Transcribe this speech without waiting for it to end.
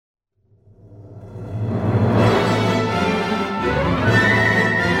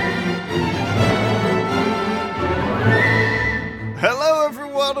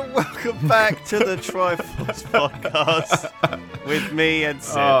Welcome back to the Triforce podcast with me and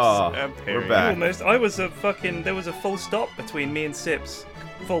Sips. And we're back. There was a full stop between me and Sips.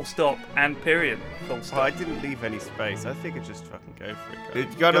 Full stop and period. Full stop. Oh, I didn't leave any space. I think I just fucking go for it.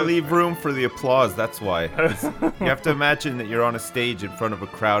 You gotta leave room for the applause, that's why. You have to imagine that you're on a stage in front of a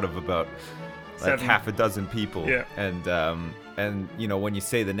crowd of about like 6 people. Yeah. And you know, when you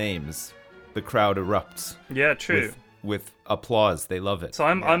say the names, the crowd erupts. Yeah, true. With applause. They love it. So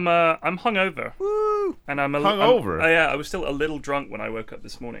I'm hungover. Woo! And I'm hungover? Yeah, I was still a little drunk when I woke up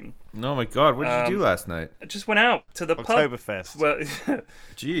this morning. Oh my god, what did you do last night? I just went out to the pub. Oktoberfest. Well,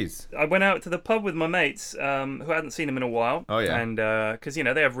 jeez. I went out to the pub with my mates, who I hadn't seen them in a while. Oh yeah. And because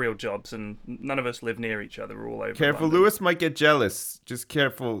they have real jobs, and none of us live near each other. We're all over. Careful, London. Lewis might get jealous. Just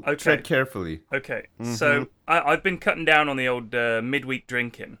careful. Okay. Tread carefully. Okay. So I've been cutting down on the old midweek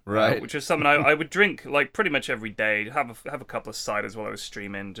drinking, right? Which is something I would drink like pretty much every day. Have a couple of ciders while I was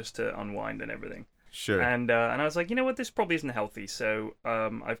streaming, just to unwind and everything. Sure. And I was like, you know what, this probably isn't healthy, so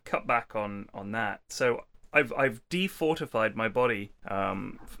I've cut back on that. So I've defortified my body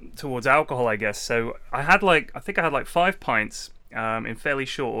towards alcohol, I guess. So I think I had 5 pints in fairly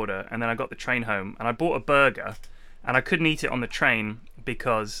short order, and then I got the train home, and I bought a burger, and I couldn't eat it on the train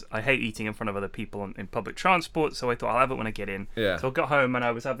because I hate eating in front of other people in public transport. So I thought I'll have it when I get in. Yeah. So I got home and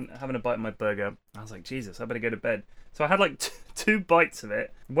I was having a bite of my burger. I was like, Jesus, I better go to bed. So I had like 2 bites of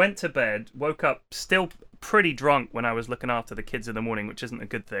it, went to bed, woke up still pretty drunk when I was looking after the kids in the morning, which isn't a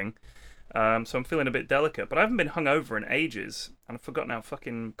good thing. So I'm feeling a bit delicate, but I haven't been hungover in ages, and I've forgotten how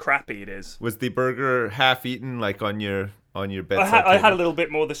fucking crappy it is. Was the burger half eaten, like on your bedside? I had a little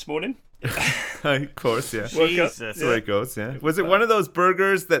bit more this morning. Of course, yeah. Jesus. That's the way it goes, yeah. Was it one of those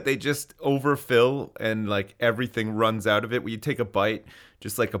burgers that they just overfill and like everything runs out of it? Where you take a bite,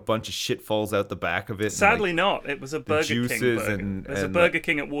 just like a bunch of shit falls out the back of it? Sadly not. It was a Burger King burger. There's a Burger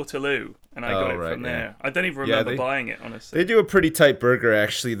King at Waterloo, and I got it from there. I don't even remember buying it, honestly. They do a pretty tight burger,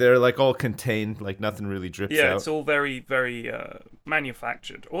 actually. They're like all contained, like nothing really drips out. Yeah, it's all very, very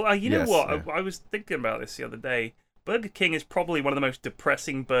manufactured. Well, you know what? Yeah. I was thinking about this the other day. Burger King is probably one of the most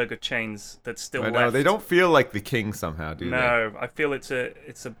depressing burger chains that's still left. No, they don't feel like the king somehow, do they? No, I feel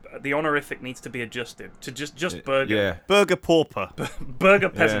the honorific needs to be adjusted to just burger. Yeah. Burger pauper. Burger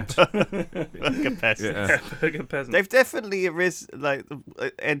peasant. Burger peasant. Yeah, burger peasant. They've definitely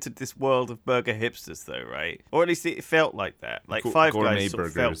entered this world of burger hipsters, though, right? Or at least it felt like that. Like Five Guys sort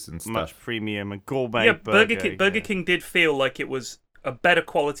of felt and stuff. much premium and gourmet. Yeah, Burger King did feel like it was a better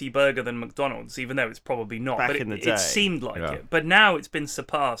quality burger than McDonald's, even though it's probably not. Back in the day. It seemed like it. But now it's been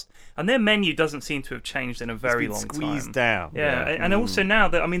surpassed. And their menu doesn't seem to have changed in a very long time. Squeezed down. Yeah. And also now,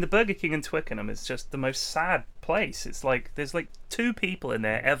 the Burger King in Twickenham is just the most sad place. It's like, there's like 2 people in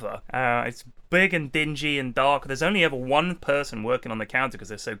there ever. It's big and dingy and dark. There's only ever 1 person working on the counter because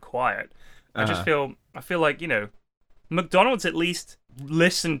they're so quiet. I feel like, McDonald's at least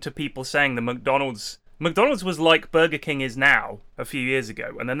listened to people saying the McDonald's was like Burger King is now a few years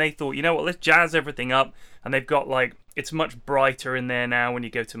ago, and then they thought, you know what, let's jazz everything up, and they've got it's much brighter in there now. When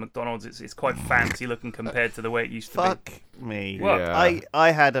you go to McDonald's, it's quite fancy looking compared to the way it used to be. Fuck me. What? Yeah.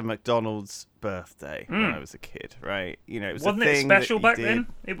 I had a McDonald's birthday when I was a kid, right? It was Wasn't a it thing special that back you then?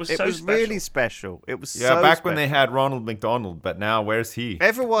 did. It was It so was special. really special. It was Yeah, so back special. when they had Ronald McDonald, but now where's he?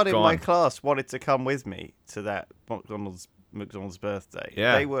 Everyone in my Gone. class wanted to come with me to that McDonald's birthday.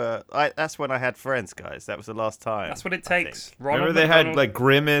 Yeah. They were. That's when I had friends, guys. That was the last time. That's what it I takes. think. Ronald Remember they McDonald, had like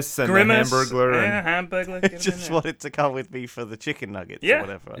Grimace and Grimace, the Hamburglar. Yeah, Hamburglar. They just wanted to come with me for the chicken nuggets or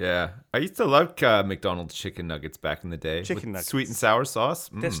whatever. Yeah, I used to like McDonald's chicken nuggets back in the day. Chicken with nuggets. sweet and sour sauce.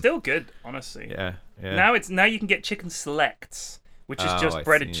 They're still good, honestly. Yeah. Now you can get chicken selects, which is just I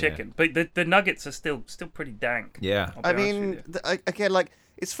breaded see, chicken. But the nuggets are still pretty dank. Yeah. I'll be honest with you. Again,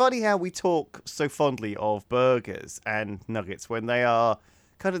 it's funny how we talk so fondly of burgers and nuggets when they are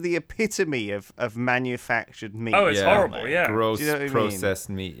kind of the epitome of manufactured meat. Oh, it's horrible, yeah. Gross Do you know what I mean? processed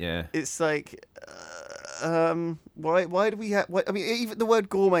meat, yeah. It's like, why do we have? Even the word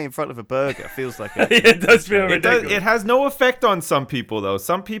gourmet in front of a burger feels like it does feel ridiculous. It has no effect on some people, though.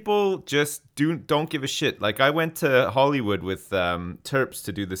 Some people just don't give a shit. Like, I went to Hollywood with Terps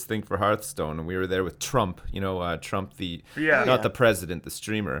to do this thing for Hearthstone, and we were there with Trump. Trump, not the president, the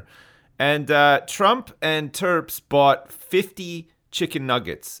streamer. And Trump and Terps bought 50 chicken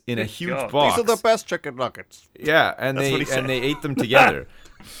nuggets in a huge box. These are the best chicken nuggets. Yeah, and they ate them together.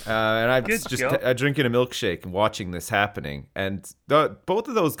 And I'm just drinking a milkshake and watching this happening. And both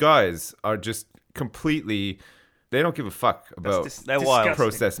of those guys are just completely, they don't give a fuck about They're wild.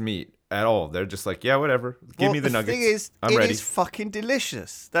 processed meat. at all. They're just like, yeah, whatever. Give me the nuggets. Thing is, I'm ready. It is fucking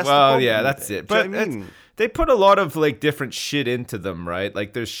delicious. That's well, the problem yeah, with that's it. Do you know But what I mean? they put a lot of like different shit into them, right?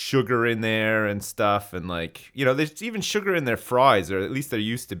 Like there's sugar in there and stuff, and like there's even sugar in their fries, or at least there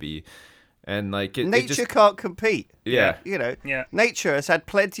used to be. And like nature can't compete. Yeah. Nature has had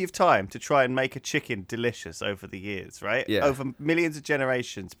plenty of time to try and make a chicken delicious over the years, right? Yeah. Over millions of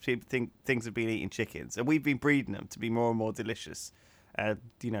generations, things have been eating chickens, and we've been breeding them to be more and more delicious.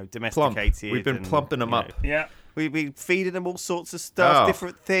 Domesticated. Plump. We've been plumping them up. Yeah. We've been feeding them all sorts of stuff,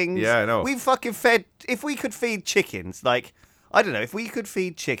 different things. Yeah, I know. We fucking fed. If we could feed chickens, like, I don't know, if we could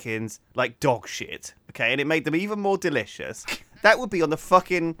feed chickens like dog shit, okay, and it made them even more delicious, that would be on the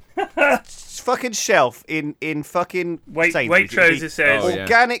fucking shelf in fucking Waitrose, it says.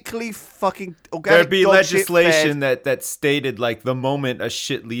 Organically fucking organic. There'd be dog legislation that stated like the moment a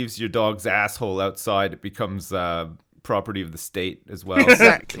shit leaves your dog's asshole outside, it becomes property of the state as well.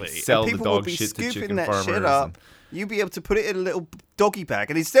 Exactly. Sell and the people dog would be shit to scooping chicken that farmers. shit up. You'd be able to put it in a little doggy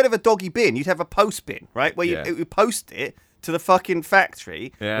bag, and instead of a doggy bin, you'd have a post bin, right? Where you post it to the fucking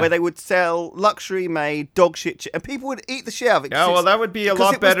factory, where they would sell luxury-made dog shit, and people would eat the shit out of it. Yeah, well, that would be a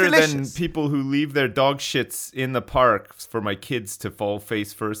lot better than delicious. people who leave their dog shits in the park for my kids to fall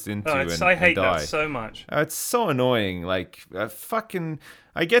face first into and I hate die. that so much. It's so annoying. Like,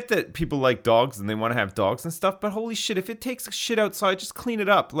 I get that people like dogs and they want to have dogs and stuff, but holy shit, if it takes shit outside, just clean it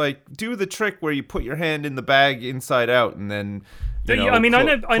up. Like, do the trick where you put your hand in the bag inside out and then,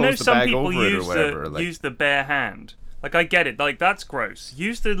 I know some people use use the bare hand. Like, I get it. Like, that's gross.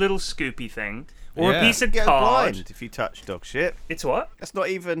 Use the little scoopy thing or a piece of Get card. blind if you touch dog shit. It's what? That's not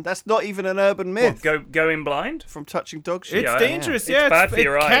even an urban myth. What, going blind? From touching dog shit. It's dangerous. It's bad for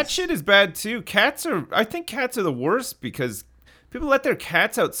your eyes. Cat shit is bad too. I think cats are the worst because people let their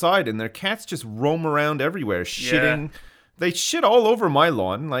cats outside and their cats just roam around everywhere shitting. Yeah. They shit all over my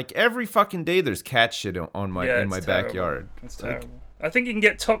lawn. Like every fucking day there's cat shit in my backyard. It's terrible. I think you can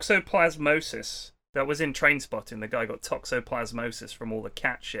get toxoplasmosis. That was in Trainspotting. The guy got toxoplasmosis from all the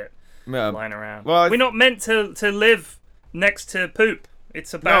cat shit lying around. Well, we're not meant to live next to poop.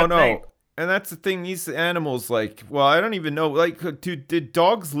 It's a bad thing. And that's the thing. These animals, like, well, I don't even know. Like, did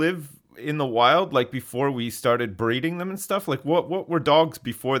dogs live in the wild, like, before we started breeding them and stuff? Like, what were dogs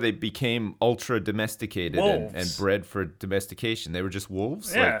before they became ultra domesticated and bred for domestication? They were just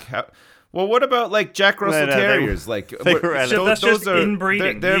wolves? Yeah. Like, well, what about like Jack Russell Terriers? That's just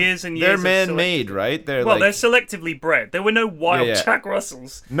inbreeding. Years and years. They're man-made, right? They're selectively bred. There were no wild Jack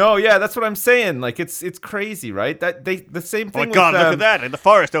Russells. No, yeah, that's what I'm saying. Like it's crazy, right? The same thing. Oh my God! Look at that in the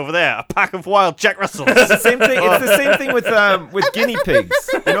forest over there. A pack of wild Jack Russells. It's the same thing. It's the same thing with guinea pigs.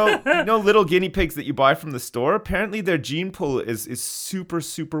 You know, little guinea pigs that you buy from the store. Apparently, their gene pool is super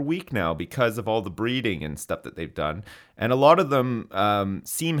super weak now because of all the breeding and stuff that they've done. And a lot of them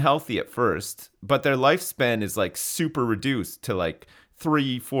seem healthy at first, but their lifespan is like super reduced to like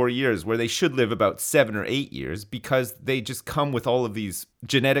 3-4 years, where they should live about 7 or 8 years because they just come with all of these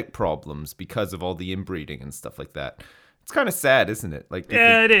genetic problems because of all the inbreeding and stuff like that. It's kind of sad, isn't it? Like,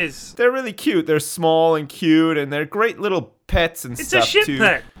 it is. They're really cute. They're small and cute, and they're great little pets and stuff too. It's a shit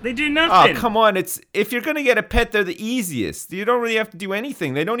pet. They do nothing. Oh, come on. If you're going to get a pet, they're the easiest. You don't really have to do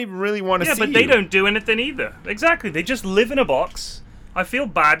anything. They don't even really want to see you. Yeah, but they don't do anything either. Exactly. They just live in a box. I feel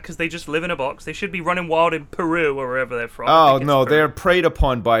bad because they just live in a box. They should be running wild in Peru or wherever they're from. Oh, no. They're preyed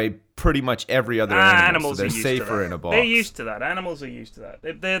upon by pretty much every other animal, so they're safer in a box. They're used to that. Animals are used to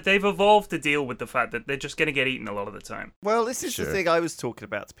that. They've evolved to deal with the fact that they're just going to get eaten a lot of the time. Well, this is the thing I was talking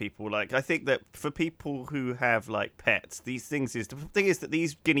about to people. Like, I think that for people who have like pets, the thing is that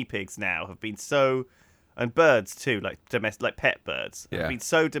these guinea pigs now have been so, and birds too, like pet birds, have been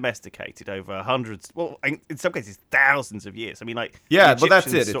so domesticated over hundreds, well, in some cases thousands of years. I mean, like, yeah, but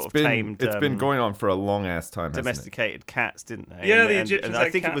that's it. It's been going on for a long ass time. Domesticated cats, didn't they? Yeah, the Egyptians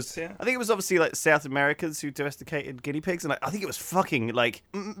had cats. I think it was obviously like South Americans who domesticated guinea pigs, and I think it was fucking like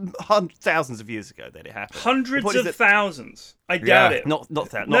thousands of years ago that it happened. Hundreds of thousands. I doubt it. Not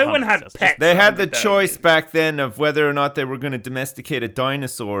that. No one had pets. They had the choice back then of whether or not they were going to domesticate a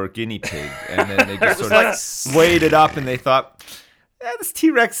dinosaur or guiney pig, and then they just sort of weighed it up, and they thought, this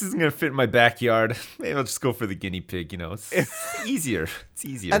T-Rex isn't going to fit in my backyard. Maybe I'll just go for the guinea pig. You know, it's easier. It's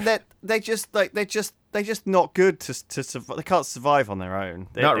easier. And that they're just not good to survive. They can't survive on their own.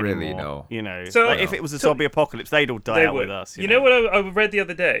 Not really, no. You know, so if it was a zombie apocalypse, they'd all die out with us. You know what I read the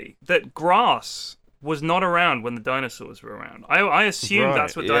other day? That grass was not around when the dinosaurs were around. I assumed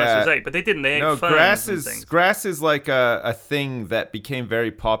that's what dinosaurs ate, but they didn't. They ate ferns and things. Grass is like a thing that became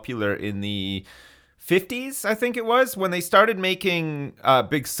very popular in the 50s, I think it was, when they started making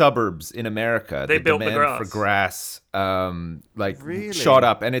big suburbs in America. They built the demand for grass shot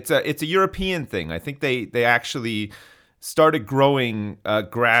up, and it's a European thing. I think they actually started growing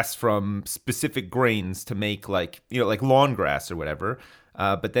grass from specific grains to make like lawn grass or whatever.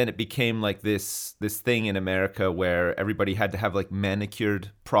 But then it became like this thing in America where everybody had to have like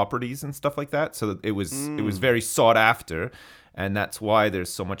manicured properties and stuff like that. So it was very sought after. And that's why there's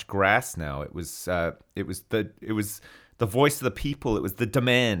so much grass now. It was the voice of the people. It was the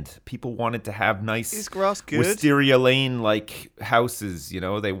demand. People wanted to have nice, is grass good? Wisteria Lane like houses.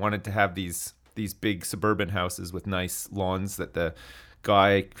 They wanted to have these big suburban houses with nice lawns that the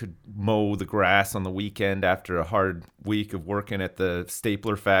guy could mow the grass on the weekend after a hard week of working at the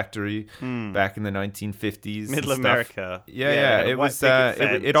stapler factory back in the 1950s. Middle America. Yeah. It was.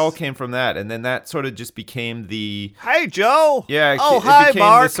 It all came from that, and then that sort of just became the. Hey, Joe. Yeah. Oh, it hi, became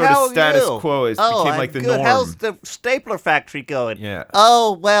Mark. the sort How of status are you? quo. It became like the good. norm. How's the stapler factory going? Yeah.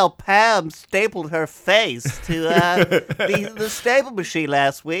 Oh, well, Pam stapled her face to the staple machine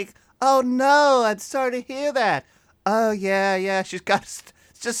last week. Oh no, I'm sorry to hear that. Oh yeah. She's got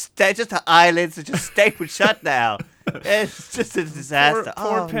just her eyelids are just stapled shut now. It's just a disaster.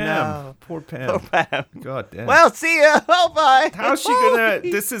 Poor Pam. No. Poor Pam. Poor Pam. God damn. Well, see ya. Oh bye. How's she gonna?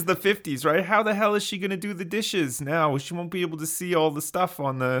 This is the 50s, right? How the hell is she gonna do the dishes now? She won't be able to see all the stuff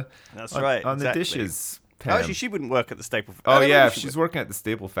on the. That's right. On exactly. the dishes. Pam. Oh, actually, she wouldn't work at the staple. Oh yeah, if she's working at the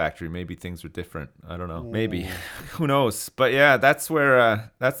staple factory, maybe things are different. I don't know. Maybe. Who knows? But yeah, that's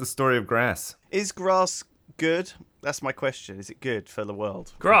that's the story of grass. Is grass good? That's my question. Is it good for the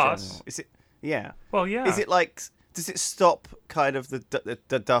world? Grass? Is it? Yeah. Well, yeah. Is it like? Does it stop kind of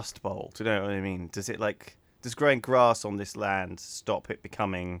the dust bowl? Do you know what I mean? Does growing grass on this land stop it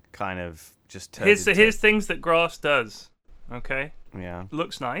becoming kind of just? Here's things that grass does. Okay. Yeah.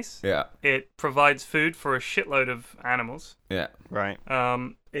 Looks nice. Yeah. It provides food for a shitload of animals. Yeah. Right.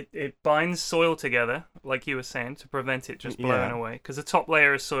 It binds soil together, like you were saying, to prevent it just blowing away. Because the top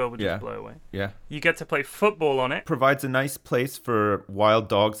layer of soil would just blow away. Yeah. You get to play football on it. Provides a nice place for wild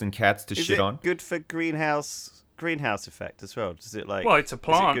dogs and cats to shit on. Good for greenhouse effect as well? Does it like? Well, it's a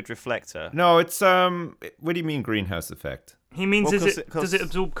plant. Is it a good reflector? No, it's what do you mean greenhouse effect? He means Well, does it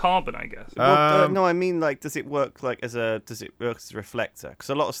absorb carbon? I guess. Well, no, I mean like does it work as a reflector? Because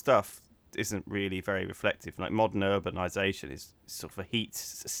a lot of stuff isn't really very reflective. Like modern urbanization is sort of a heat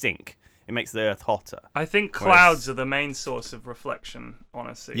sink. It makes the earth hotter. I think clouds are the main source of reflection.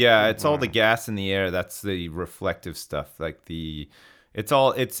 Honestly. Yeah, it's all the gas in the air. That's the reflective stuff. Like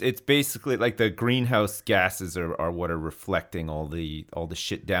it's basically like the greenhouse gases are what are reflecting all the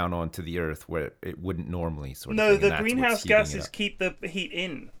shit down onto the earth where it wouldn't normally sort of No, thing, the greenhouse gases keep the heat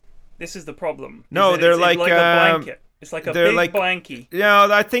in. This is the problem. No, they're like a blanket. It's like a big blankie. Yeah,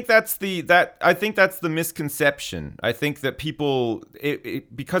 I think that's the misconception. I think that people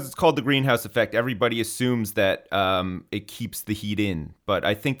because it's called the greenhouse effect, everybody assumes that it keeps the heat in. But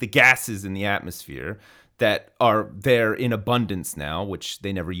I think the gases in the atmosphere that are there in abundance now, which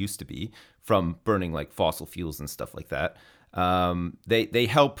they never used to be, from burning like fossil fuels and stuff like that. They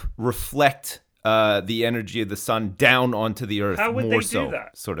help reflect the energy of the sun down onto the earth. How would more they so, do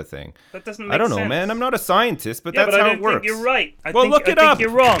that? Sort of thing. That doesn't make sense. I don't know, sense. man. I'm not a scientist, but yeah, that's but how it works. I think you're right. I look it up. think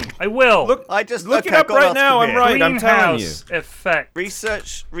you're wrong. I will. Look it up right now. I'm right. I'm telling you. Greenhouse effect.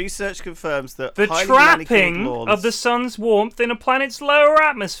 Research confirms that the highly trapping manicured lawns of the sun's warmth in a planet's lower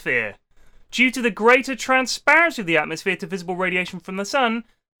atmosphere, due to the greater transparency of the atmosphere to visible radiation from the sun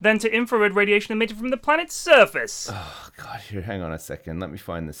than to infrared radiation emitted from the planet's surface. Oh, God, here, hang on a second. Let me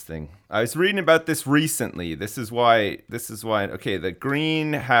find this thing. I was reading about this recently. This is why, okay, the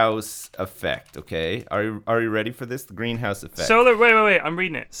greenhouse effect, okay? Are you ready for this? The greenhouse effect. Wait, I'm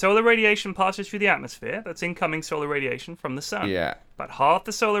reading it. Solar radiation passes through the atmosphere. That's incoming solar radiation from the sun. Yeah. But half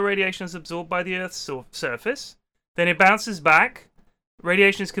the solar radiation is absorbed by the Earth's surface. Then it bounces back.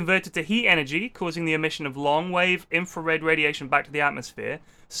 Radiation is converted to heat energy, causing the emission of long-wave infrared radiation back to the atmosphere.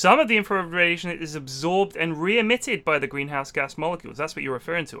 Some of the infrared radiation is absorbed and re-emitted by the greenhouse gas molecules. That's what you're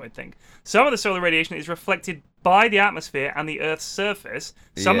referring to, I think. Some of the solar radiation is reflected by the atmosphere and the Earth's surface.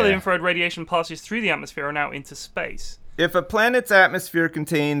 Some of the infrared radiation passes through the atmosphere and out into space. If a planet's atmosphere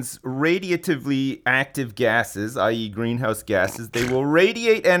contains radiatively active gases, i.e. greenhouse gases, they will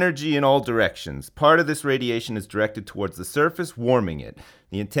radiate energy in all directions. Part of this radiation is directed towards the surface, warming it.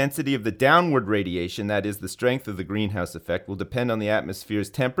 The intensity of the downward radiation, that is, the strength of the greenhouse effect, will depend on the atmosphere's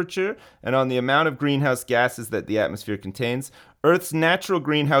temperature and on the amount of greenhouse gases that the atmosphere contains. Earth's natural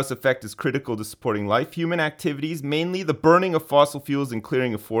greenhouse effect is critical to supporting life. Human activities, mainly the burning of fossil fuels and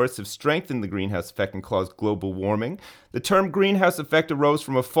clearing of forests, have strengthened the greenhouse effect and caused global warming. The term greenhouse effect arose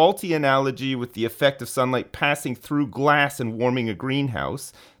from a faulty analogy with the effect of sunlight passing through glass and warming a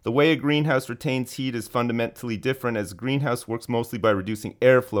greenhouse. The way a greenhouse retains heat is fundamentally different, as a greenhouse works mostly by reducing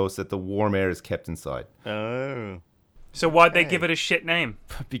airflow so that the warm air is kept inside. Oh. So why'd they give it a shit name?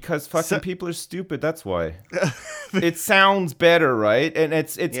 Because fucking people are stupid, that's why. It sounds better, right? And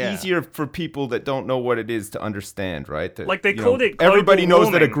it's easier for people that don't know what it is to understand, right? That, like they called it global everybody knows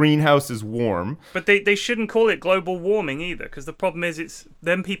warming, that a greenhouse is warm. But they shouldn't call it global warming either, because the problem is it's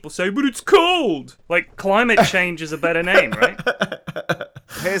then people say, but it's cold. Like climate change is a better name, right?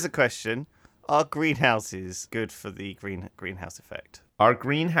 Here's a question. Are greenhouses good for the greenhouse effect? Our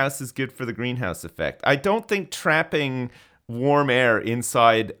greenhouse is good for the greenhouse effect. I don't think trapping warm air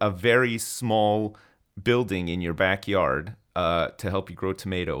inside a very small building in your backyard to help you grow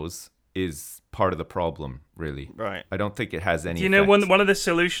tomatoes is part of the problem, really. Right. I don't think it has any You know, effects. one of the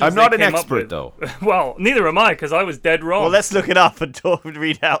solutions I'm not they an came up expert, with- though. Well, neither am I, because I was dead wrong. Well, let's look it up and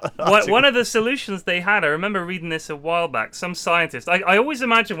read out an article. One of the solutions they had, I remember reading this a while back, some scientist, I always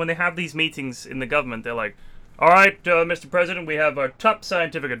imagine when they have these meetings in the government, they're like, all right, Mr. President, we have our top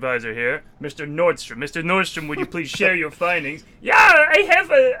scientific advisor here, Mr. Nordstrom. Mr. Nordstrom, would you please share your findings? Yeah, I have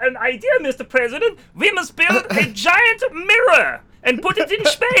an idea, Mr. President. We must build a giant mirror and put it in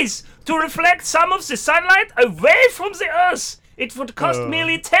space to reflect some of the sunlight away from the Earth. It would cost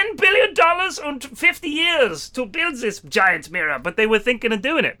nearly $10 billion and 50 years to build this giant mirror. But they were thinking of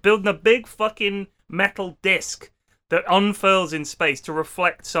doing it, building a big fucking metal disc that unfurls in space to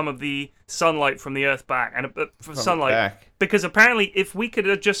reflect some of the sunlight from the Earth back, and from sunlight back. Because apparently, if we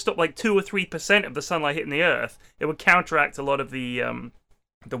could just stop like 2 or 3% of the sunlight hitting the Earth, it would counteract a lot of the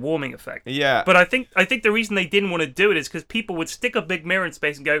warming effect. Yeah. But I think the reason they didn't want to do it is because people would stick a big mirror in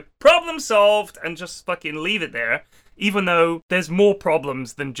space and go, problem solved, and just fucking leave it there. Even though there's more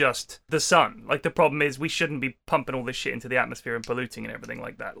problems than just the sun. Like, the problem is we shouldn't be pumping all this shit into the atmosphere and polluting and everything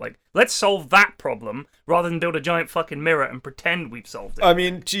like that. Like, let's solve that problem rather than build a giant fucking mirror and pretend we've solved it. I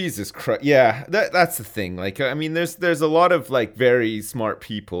mean, Jesus Christ. Yeah, that's the thing. Like, I mean, there's a lot of, like, very smart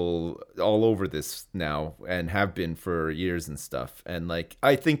people all over this now and have been for years and stuff. And, like,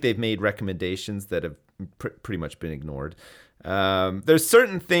 I think they've made recommendations that have pretty much been ignored. There's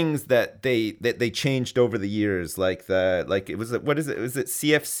certain things that they changed over the years, like it was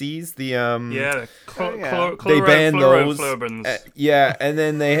CFCs, they banned those,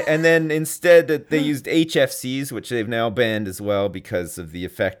 and then instead they used HFCs, which they've now banned as well because of the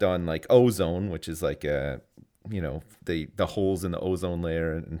effect on like ozone, which is like the holes in the ozone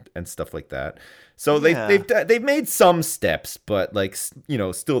layer and stuff like that. So they've made some steps, but like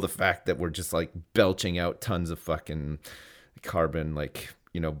still the fact that we're just like belching out tons of fucking carbon, like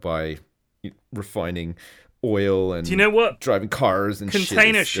by refining oil and do you know what? Driving cars and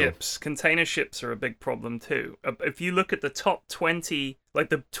container ships are a big problem too. If you look at the top 20,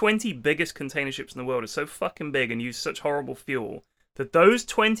 like the 20 biggest container ships in the world are so fucking big and use such horrible fuel that those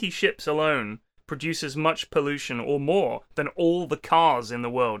 20 ships alone produce as much pollution or more than all the cars in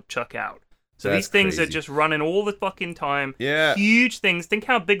the world chuck out. So That's these things crazy. are just running all the fucking time. Yeah. Huge things. Think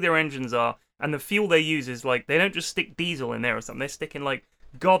how big their engines are. And the fuel they use is like, they don't just stick diesel in there or something. They're sticking like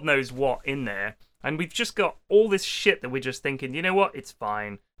God knows what in there. And we've just got all this shit that we're just thinking, you know what? It's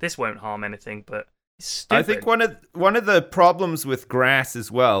fine. This won't harm anything, but it's stupid. I think one of the problems with grass as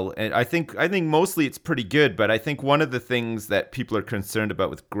well, and I think mostly it's pretty good, but I think one of the things that people are concerned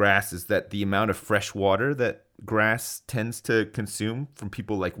about with grass is that the amount of fresh water that grass tends to consume from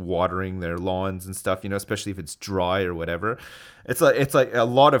people like watering their lawns and stuff, especially if it's dry or whatever. It's like a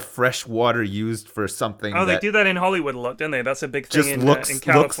lot of fresh water used for something. Oh, they do that in Hollywood a lot, don't they? That's a big thing just in looks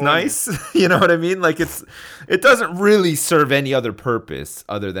California. nice. You know what I mean? Like it doesn't really serve any other purpose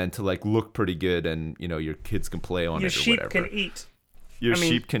other than to like look pretty good and your kids can play on Your it or sheep whatever. can eat. Your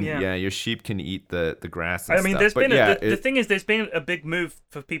sheep can eat the grass and I mean, stuff. the thing is, there's been a big move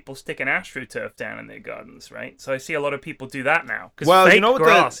for people sticking AstroTurf down in their gardens, right? So I see a lot lot of people do that now because fake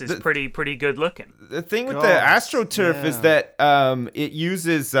grass is pretty good looking. The thing with the AstroTurf is that it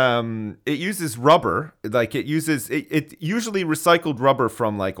uses rubber, like it usually recycled rubber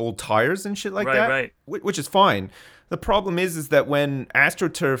from like old tires and shit like that, right. Which is fine. The problem is that when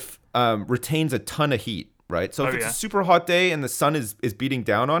AstroTurf retains a ton of heat. Right, so if it's a super hot day and the sun is beating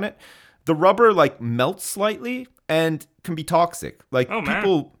down on it, the rubber like melts slightly and can be toxic. Like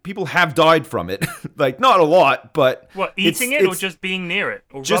people have died from it. Like not a lot, but eating it or just being near it,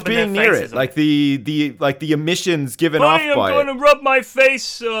 or just rubbing being their near faces it, like the emissions given off by it. I'm gonna rub my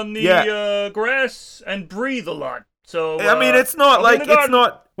face on the grass and breathe a lot. So I mean, it's not I'm like in the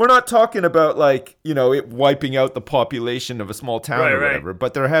garden. we're not talking about like, it wiping out the population of a small town or whatever,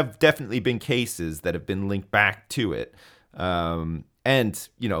 but there have definitely been cases that have been linked back to it. And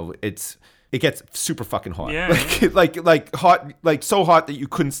it gets super fucking hot. Yeah. Like hot, like so hot that you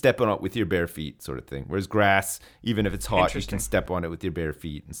couldn't step on it with your bare feet, sort of thing. Whereas grass, even if it's hot, you can step on it with your bare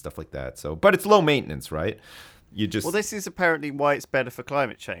feet and stuff like that. So, but it's low maintenance, right? Well, this is apparently why it's better for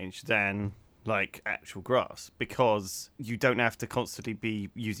climate change than like actual grass, because you don't have to constantly be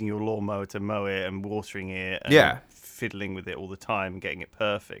using your lawnmower to mow it and watering it and fiddling with it all the time and getting it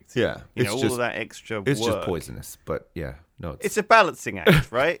perfect. Yeah. All of that extra work. It's just poisonous, but yeah. No, it's a balancing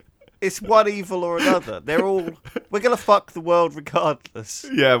act, right? It's one evil or another. We're going to fuck the world regardless.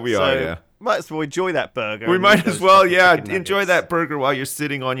 Yeah, we are, yeah. Might as well enjoy that burger. We might as well, enjoy that burger while you're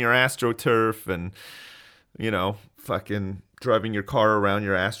sitting on your AstroTurf and, fucking driving your car around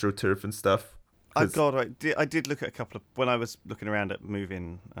your AstroTurf and stuff. I did look at a couple of... When I was looking around at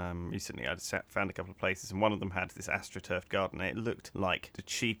moving recently, I just found a couple of places, and one of them had this AstroTurf garden, and it looked like the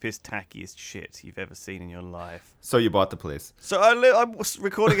cheapest, tackiest shit you've ever seen in your life. So you bought the place? So I'm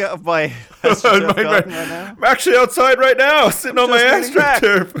recording out of my AstroTurf garden right now. I'm actually outside right now, sitting on my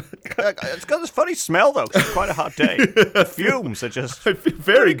AstroTurf. It's got this funny smell, though, 'cause it's quite a hot day. The fumes are just... I feel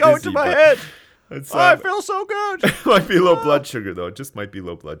very going dizzy, to my head. I feel so good. It might be low blood sugar, though. It just might be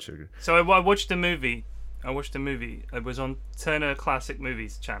low blood sugar. So I watched a movie. It was on Turner Classic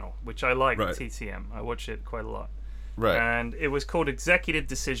Movies channel, which I like, TTM. I watch it quite a lot. Right. And it was called Executive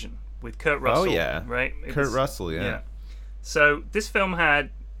Decision with Kurt Russell. Oh, yeah. Right? Russell, yeah. So this film had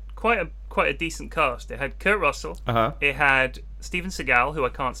quite a decent cast. It had Kurt Russell. Uh-huh. It had Steven Seagal, who I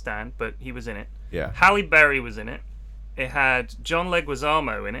can't stand, but he was in it. Yeah. Halle Berry was in it. It had John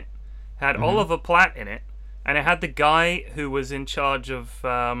Leguizamo in it. Had Oliver Platt in it, and it had the guy who was in charge of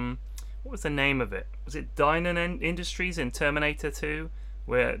what was the name of it? Was it Dynan Industries in Terminator 2,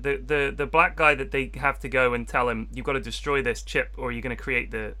 where the black guy that they have to go and tell him, you've got to destroy this chip or you're going to create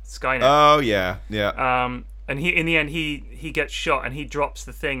the Skynet. Oh yeah. And he in the end he gets shot and he drops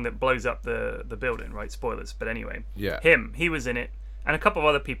the thing that blows up the building. Right, spoilers. But anyway, he was in it, and a couple of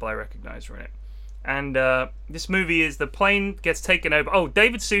other people I recognize were in it. And this movie is the plane gets taken over. Oh,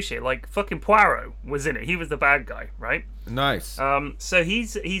 David Suchet, like fucking Poirot, was in it. He was the bad guy, right? Nice. So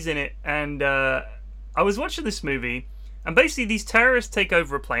he's in it, and I was watching this movie, and basically these terrorists take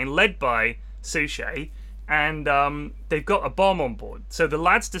over a plane led by Suchet, and they've got a bomb on board. So the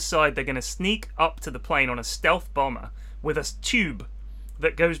lads decide they're going to sneak up to the plane on a stealth bomber with a tube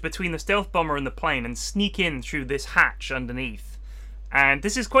that goes between the stealth bomber and the plane and sneak in through this hatch underneath. And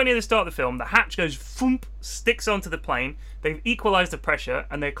this is quite near the start of the film. The hatch goes thump, sticks onto the plane. They've equalized the pressure,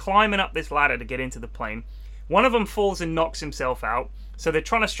 and they're climbing up this ladder to get into the plane. One of them falls and knocks himself out. So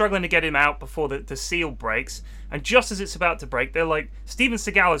they're struggling to get him out before the seal breaks. And just as it's about to break, they're like, Steven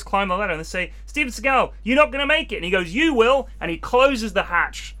Seagal has climbed the ladder, and they say, Steven Seagal, you're not going to make it. And he goes, you will. And he closes the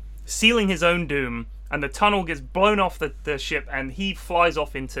hatch, sealing his own doom. And the tunnel gets blown off the ship, and he flies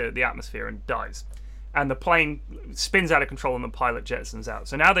off into the atmosphere and dies. And the plane spins out of control and the pilot jettisons out.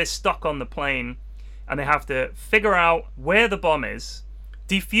 So now they're stuck on the plane and they have to figure out where the bomb is,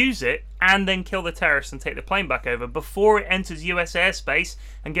 defuse it, and then kill the terrorists and take the plane back over before it enters US airspace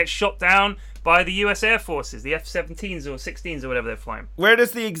and gets shot down by the US Air Forces, the F-17s or 16s or whatever they're flying. Where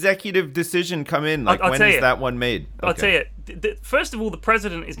does the executive decision come in? Like, when is that one made? Okay. I'll tell you. First of all, the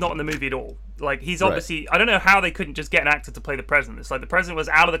president is not in the movie at all. Like, he's obviously... I don't know how they couldn't just get an actor to play the president. It's like the president was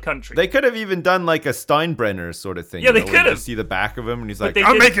out of the country. They could have even done, like, a Steinbrenner sort of thing. Yeah, they could have. You see the back of him, and he's like,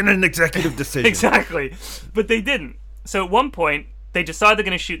 I'm making an executive decision. Exactly. But they didn't. So at one point, they decide they're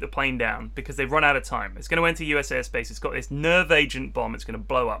going to shoot the plane down because they've run out of time. It's going to enter US airspace. It's got this nerve agent bomb. It's going to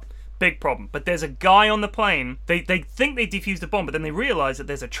blow up. Big problem. But there's a guy on the plane. They think they defused the bomb, but then they realize that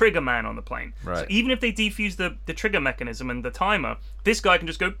there's a trigger man on the plane. Right. So even if they defuse the trigger mechanism and the timer, this guy can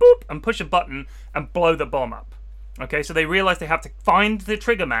just go boop and push a button and blow the bomb up. Okay, so they realize they have to find the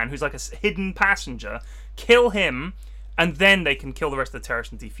trigger man, who's like a hidden passenger, kill him, and then they can kill the rest of the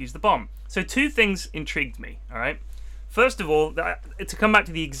terrorists and defuse the bomb. So two things intrigued me, all right? First of all, to come back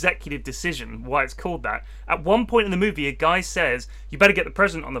to the executive decision, why it's called that, at one point in the movie, a guy says, you better get the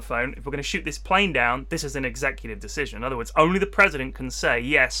president on the phone. If we're going to shoot this plane down, this is an executive decision. In other words, only the president can say,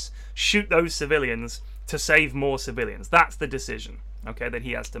 yes, shoot those civilians to save more civilians. That's the decision, okay, that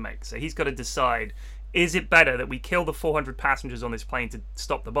he has to make. So he's got to decide, is it better that we kill the 400 passengers on this plane to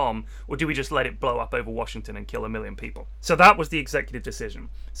stop the bomb, or do we just let it blow up over Washington and kill 1 million people? So that was the executive decision.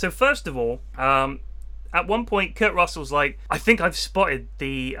 So first of all, at one point, Kurt Russell's like, I think I've spotted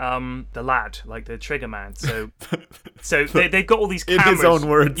the lad, like the trigger man. So they've got all these cameras. In his own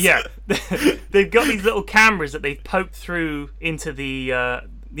words. Yeah. They've got these little cameras that they've poked through into the,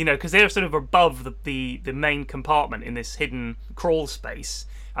 because they're sort of above the main compartment in this hidden crawl space.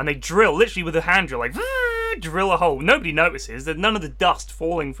 And they drill, literally with a hand drill, like, drill a hole. Nobody notices. That none of the dust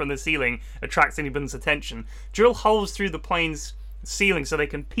falling from the ceiling attracts anyone's attention. Drill holes through the plane's ceiling so they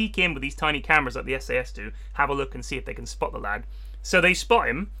can peek in with these tiny cameras like the SAS do, have a look and see if they can spot the lad. So they spot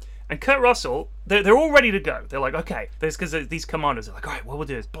him, and Kurt Russell, they're all ready to go. They're like, okay, because these commandos are like, all right, what we'll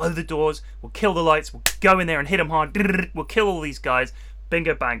do is blow the doors, we'll kill the lights, we'll go in there and hit them hard, we'll kill all these guys,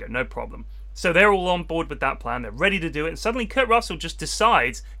 bingo bango, no problem. So they're all on board with that plan. They're ready to do it. And suddenly Kurt Russell just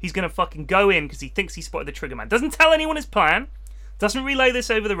decides he's going to fucking go in because he thinks he spotted the trigger man. Doesn't tell anyone his plan. Doesn't relay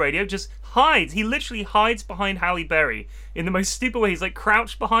this over the radio. Just hides. He literally hides behind Halle Berry in the most stupid way. He's like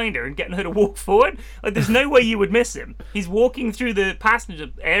crouched behind her and getting her to walk forward. Like there's no way you would miss him. He's walking through the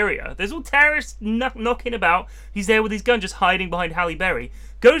passenger area. There's all terrorists knocking about. He's there with his gun just hiding behind Halle Berry.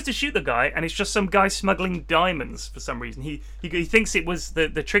 Goes to shoot the guy, and it's just some guy smuggling diamonds for some reason. He thinks it was the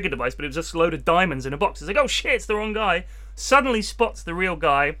trigger device, but it was just a load of diamonds in a box. He's like, oh shit, it's the wrong guy. Suddenly spots the real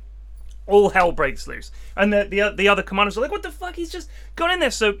guy. All hell breaks loose. And the other commanders are like, what the fuck? He's just got in there.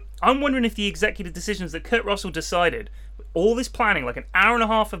 So I'm wondering if the executive decisions that Kurt Russell decided, all this planning, like an hour and a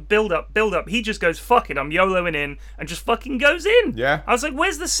half of build up, he just goes, fuck it, I'm YOLOing in, and just fucking goes in. Yeah. I was like,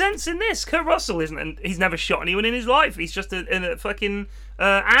 where's the sense in this? Kurt Russell isn't, and he's never shot anyone in his life. He's just a fucking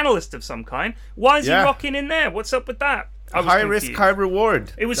analyst of some kind. Why is he rocking in there? What's up with that? High risk, high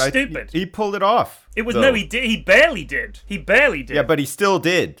reward. It was stupid. He pulled it off. It was, no, he did. He barely did. Yeah, but he still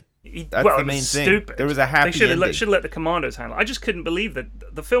did. That's the main thing. Stupid. There was a happy ending. They should have let the commandos handle it. I just couldn't believe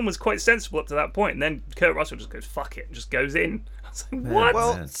that the film was quite sensible up to that point, and then Kurt Russell just goes, fuck it, and just goes in. I was like, what?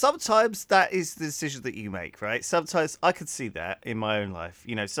 Well, sometimes that is the decision that you make, right? Sometimes I could see that in my own life.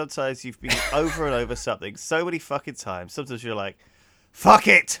 Sometimes you've been over and over something so many fucking times. Sometimes you're like, fuck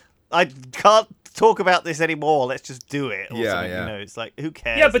it, I can't talk about this anymore. Let's just do it. Or something. It's like, who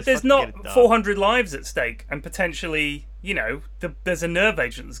cares? Yeah, but there's not 400 lives at stake, and potentially, there's a nerve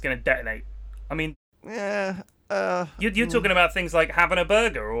agent that's going to detonate. I mean, yeah. You're talking about things like having a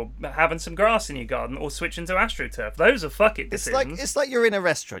burger or having some grass in your garden or switching to AstroTurf. Those are fuck it decisions. It's like you're in a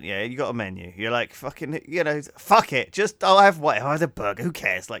restaurant, yeah, you got a menu. You're like, fucking, fuck it. Just, I'll have a burger. Who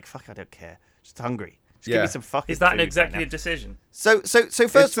cares? Like, fuck, I don't care. Just hungry. Just give me some fucking Is that food an executive decision? So first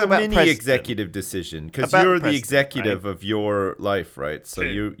it's of all, a mini executive decision because you're the executive of your life, right? So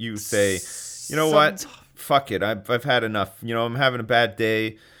you say, what? Fuck it. I've had enough. I'm having a bad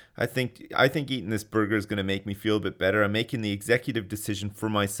day. I think eating this burger is going to make me feel a bit better. I'm making the executive decision for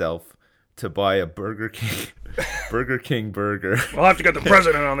myself to buy a Burger King burger. We'll have to get the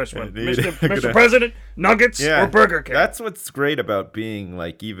president on this one. Mr. President, nuggets or Burger King? That's what's great about being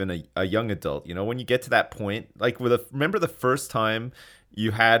like even a young adult. When you get to that point, like remember the first time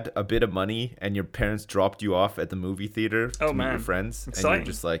you had a bit of money and your parents dropped you off at the movie theater to meet your friends. Exciting. And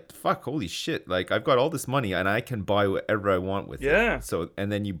you're just like, fuck, holy shit. Like, I've got all this money and I can buy whatever I want with it. So, and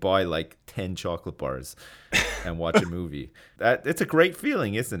then you buy like 10 chocolate bars and watch a movie. It's a great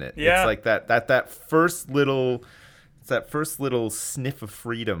feeling, isn't it? Yeah. It's like that first little... It's that first little sniff of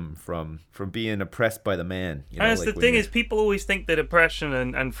freedom from being oppressed by the man. And the thing is, people always think that oppression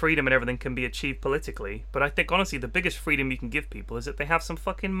and freedom and everything can be achieved politically. But I think, honestly, the biggest freedom you can give people is that they have some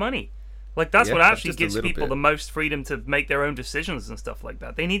fucking money. Like, that's what actually gives people the most freedom to make their own decisions and stuff like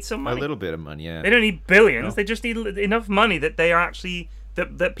that. They need some money. A little bit of money, yeah. They don't need billions. No. They just need enough money that they are actually...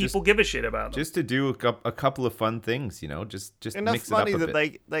 That people give a shit about them. Just to do a couple of fun things, just enough mix it money up a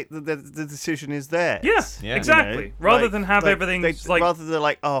that bit. the decision is theirs. Yeah, exactly. Rather than have everything rather than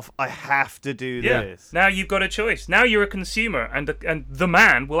like, oh, I have to do this. Now you've got a choice. Now you're a consumer, and the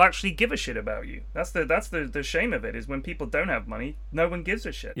man will actually give a shit about you. That's the shame of it, is when people don't have money, no one gives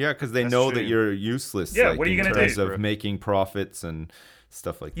a shit. Yeah, because they know that you're useless. Yeah, what are you going to do? In terms of making profits and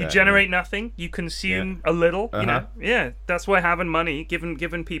stuff like that. You generate nothing. You consume a little. Yeah, that's why having money,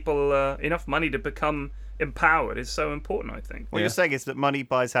 giving people enough money to become empowered, is so important. I think. What you're saying is that money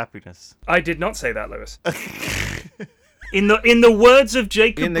buys happiness. I did not say that, Lewis. In the words of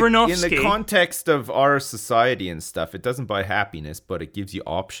Jacob Bronowski, in the context of our society and stuff, it doesn't buy happiness, but it gives you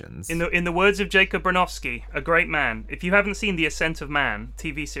options. In the words of Jacob Bronowski, a great man. If you haven't seen The Ascent of Man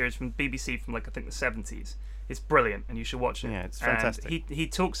TV series from BBC from I think the 70s. It's brilliant, and you should watch it. Yeah, it's fantastic. And he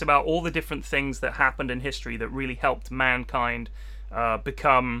talks about all the different things that happened in history that really helped mankind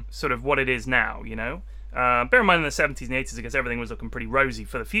become sort of what it is now, Bear in mind, in the 70s and 80s, I guess everything was looking pretty rosy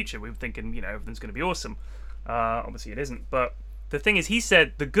for the future. We were thinking, everything's going to be awesome. Obviously, it isn't. But the thing is, he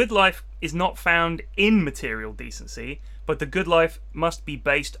said the good life is not found in material decency, but the good life must be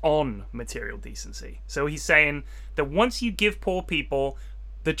based on material decency. So he's saying that once you give poor people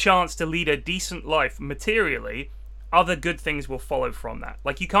the chance to lead a decent life materially, other good things will follow from that.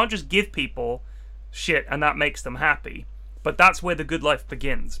 Like, you can't just give people shit and that makes them happy, but that's where the good life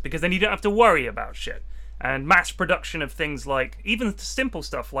begins, because then you don't have to worry about shit. And mass production of things like, even simple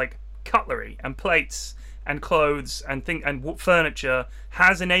stuff like cutlery and plates and clothes and furniture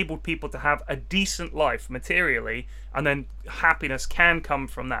has enabled people to have a decent life materially, and then happiness can come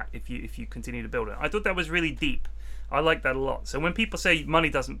from that if you continue to build it. I thought that was really deep. I like that a lot. So when people say money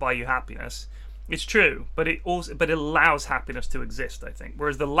doesn't buy you happiness, it's true, but it allows happiness to exist, I think.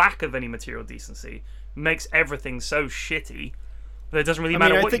 Whereas the lack of any material decency makes everything so shitty that it doesn't really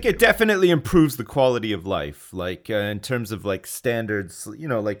matter what you do. I think it definitely improves the quality of life, like in terms of like standards, you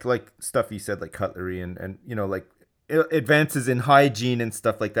know, like stuff you said, like cutlery and you know, like advances in hygiene and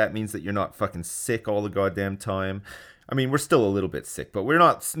stuff like that means that you're not fucking sick all the goddamn time. I mean, we're still a little bit sick, but we're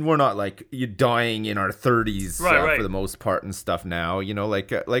not like you dying in our 30s right. for the most part and stuff now. You know,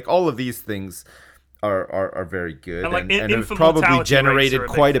 like all of these things are very good and have probably generated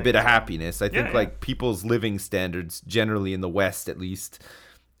quite a bit of happiness. I think like people's living standards generally in the West, at least,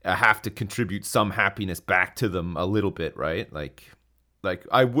 have to contribute some happiness back to them a little bit, right? Like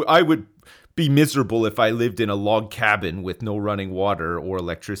I would be miserable if I lived in a log cabin with no running water or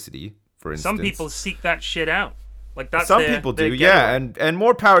electricity, for instance. Some people seek that shit out. Like that's some people do, yeah, and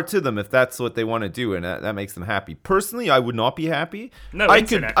more power to them if that's what they want to do, and that makes them happy. Personally, I would not be happy. No, I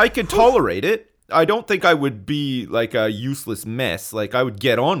could tolerate it. I don't think I would be like a useless mess. Like I would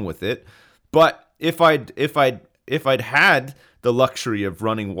get on with it. But if I'd had the luxury of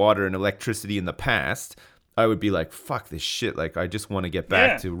running water and electricity in the past, I would be like, fuck this shit. Like I just want to get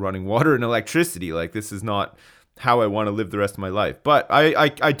back to running water and electricity. Like this is not how I want to live the rest of my life. But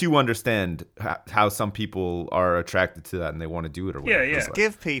I do understand how some people are attracted to that and they want to do it or whatever. Yeah. Just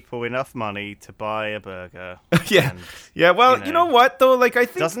give people enough money to buy a burger. Yeah. Well, you know what though? Like I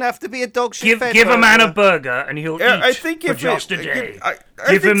think doesn't have to be a dog shit. Give a man a burger and he'll eat for just a day.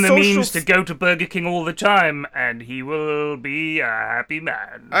 Give him the means to go to Burger King all the time, and he will be a happy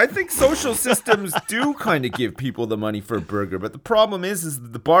man. I think social systems do kind of give people the money for a burger, but the problem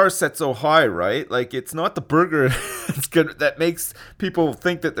is the bar is set so high, right? Like it's not the burger that makes people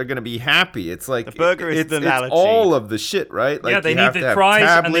think that they're going to be happy. It's like the burger is the analogy. It's all of the shit, right? Like they need the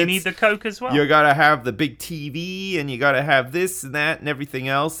fries and they need the Coke as well. You got to have the big TV, and you got to have this and that and everything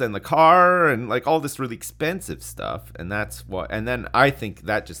else, and the car, and like all this really expensive stuff. And that's what. And then I think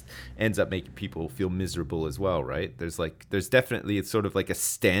that just ends up making people feel miserable as well, right? There's definitely, it's sort of like a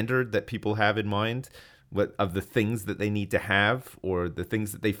standard that people have in mind of the things that they need to have, or the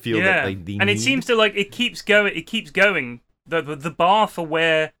things that they feel that they need. And it seems to like it keeps going. The bar for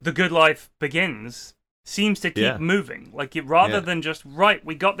where the good life begins seems to keep moving. Like rather than just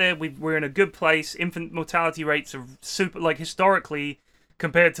we got there, we're in a good place. Infant mortality rates are super, like historically,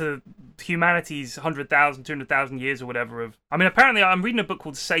 compared to humanity's 100,000, 200,000 years or whatever. Apparently I'm reading a book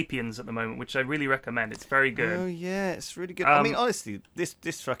called Sapiens at the moment, which I really recommend. It's very good. Oh yeah, it's really good. I mean, honestly,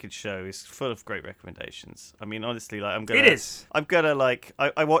 this fucking show is full of great recommendations. I mean, honestly, like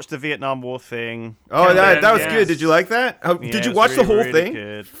I watched the Vietnam War thing. Oh, that was good. Did you like that? Did you watch the whole thing?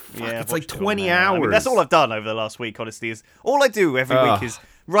 Good. Fuck, it's like 20 hours. I mean, that's all I've done over the last week. Honestly, is all I do every week is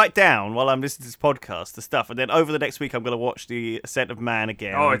write down while I'm listening to this podcast the stuff, and then over the next week I'm going to watch the Ascent of Man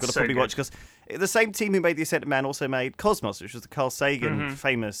again. I'm going to probably watch, because the same team who made the Ascent of Man also made Cosmos, which was the Carl Sagan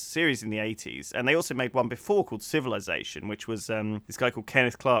famous series in the 80s, and they also made one before called Civilization, which was this guy called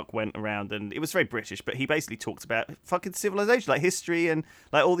Kenneth Clark went around, and it was very British, but he basically talked about fucking civilization, like history and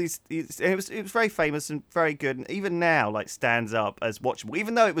like all these. It was very famous and very good, and even now like stands up as watchable,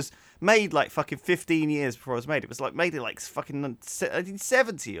 even though it was made like fucking 15 years before it was made. It was like made in like fucking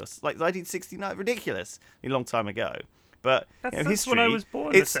 1970 or like 1969. Ridiculous, a long time ago. But that's history, when I was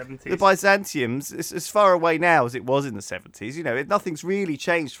born in the 70s. The Byzantiums, it's as far away now as it was in the 70s. You know, nothing's really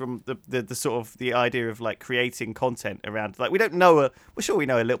changed from the sort of the idea of like creating content around. Like we don't know, we're sure we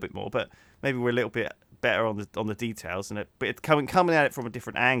know a little bit more, but maybe we're a little bit better on the details, and but it's coming at it from a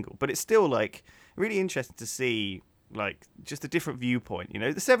different angle. But it's still like really interesting to see like just a different viewpoint. You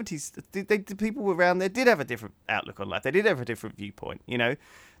know, the 70s, the people around there did have a different outlook on life. They did have a different viewpoint. You know.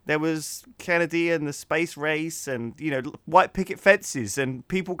 There was Kennedy and the space race and, you know, white picket fences and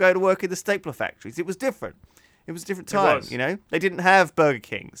people go to work in the stapler factories. It was different. It was a different time, you know? They didn't have Burger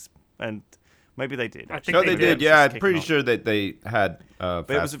Kings, and maybe they did. I think they did, yeah. I'm pretty sure that they had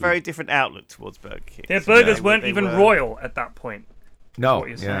but it was a very different outlook towards Burger King. Their burgers weren't even royal at that point. No, what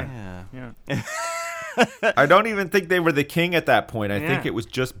you're saying. Yeah. I don't even think they were the king at that point. I think it was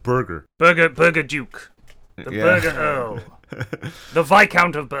just Burger. Burger Duke. The Burger Earl. The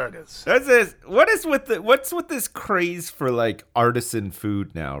Viscount of Burgers. That's it. What's with this craze for like artisan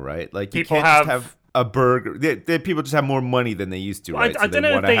food now, right? Like you can't just have a burger. People just have more money than they used to, right? I don't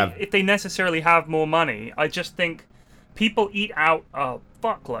know if they necessarily have more money. I just think people eat out a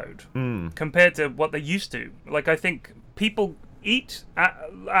fuckload compared to what they used to. Like, I think people eat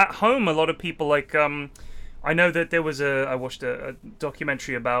at home. A lot of people, like, I know that there was I watched a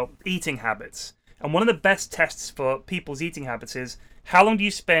documentary about eating habits. And one of the best tests for people's eating habits is how long do you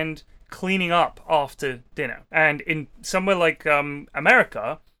spend cleaning up after dinner? And in somewhere like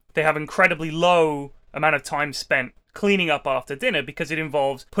America, they have incredibly low amount of time spent cleaning up after dinner because it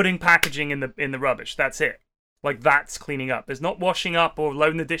involves putting packaging in the rubbish. That's it. Like, that's cleaning up. There's not washing up or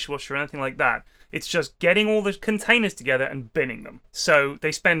loading the dishwasher or anything like that. It's just getting all the containers together and binning them. So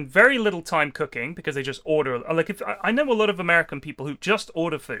they spend very little time cooking because they just order. Like, I know a lot of American people who just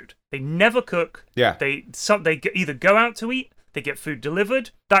order food. They never cook. Yeah. They either go out to eat, they get food delivered.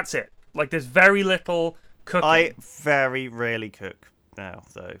 That's it. Like, there's very little cooking. I very rarely cook now,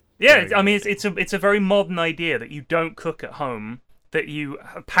 though. Yeah, I mean, it's a very modern idea that you don't cook at home. That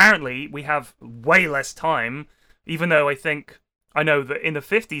apparently we have way less time, even though I know that in the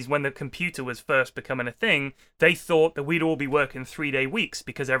 50s, when the computer was first becoming a thing, they thought that we'd all be working 3-day weeks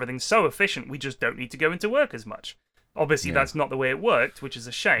because everything's so efficient, we just don't need to go into work as much. Obviously, that's not the way it worked, which is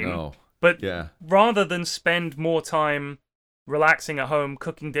a shame. No. But rather than spend more time relaxing at home,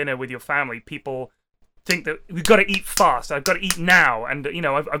 cooking dinner with your family, people think that we've got to eat fast. I've got to eat now, and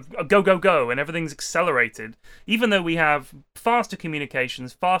I've go, and everything's accelerated. Even though we have faster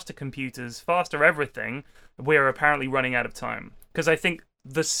communications, faster computers, faster everything, we're apparently running out of time. Because I think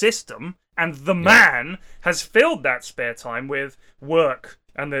the system and the man has filled that spare time with work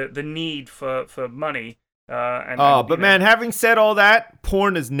and the need for money. Man, having said all that,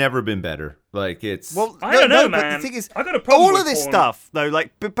 porn has never been better. Like, it's... Well, I don't know, man. But the thing is, I got a problem all with of this porn. Stuff, though,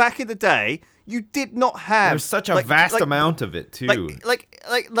 like, but back in the day, you did not have... There's such a vast amount of it, too. Like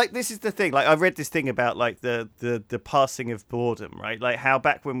this is the thing. Like, I read this thing about, like, the passing of boredom, right? Like, how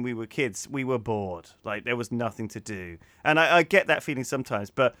back when we were kids, we were bored. Like, there was nothing to do. And I get that feeling sometimes,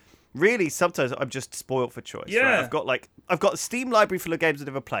 but... Really, sometimes I'm just spoiled for choice. Yeah. Right? I've got a Steam library full of games I've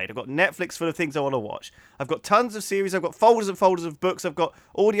never played. I've got Netflix full of things I want to watch. I've got tons of series. I've got folders and folders of books. I've got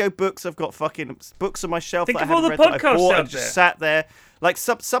audio books. I've got fucking books on my shelf Think that I of haven't all the read that I podcasts bought out and just there. sat there. Like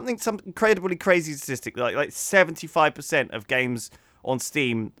some incredibly crazy statistic. Like 75% of games on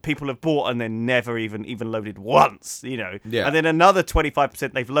Steam people have bought and then never even loaded once, Yeah. And then another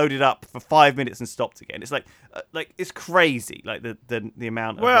 25% they've loaded up for 5 minutes and stopped again. It's like it's crazy, like the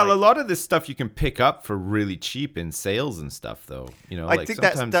amount of... Well, a lot of this stuff you can pick up for really cheap in sales and stuff, though. I think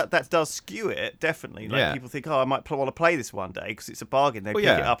that does skew it, definitely. Like, people think, I might want to play this one day because it's a bargain. They pick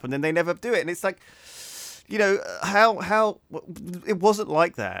it up and then they never do it. And it's like... how it wasn't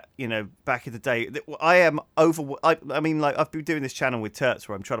like that, back in the day. I am I mean, like, I've been doing this channel with Turts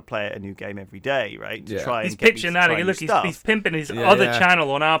where I'm trying to play a new game every day, right? To try he's and get pitching me to that. try Look, stuff. he's pimping his other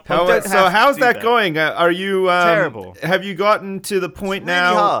channel on our podcast. So how's that that. going? Are you terrible? Have you gotten to the point it's now?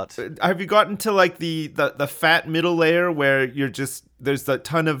 really hard. Have you gotten to like the fat middle layer where you're just there's a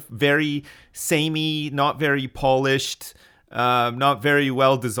ton of very samey, not very polished, not very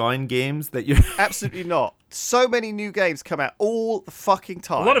well designed games that you're Absolutely not. So many new games come out all the fucking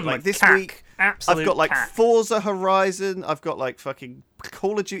time. A lot of them like are this cack. week. Absolute I've got like cack. Forza Horizon. I've got like fucking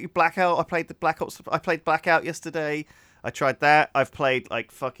Call of Duty Blackout. I played the Black Ops. I played Blackout yesterday. I tried that. I've played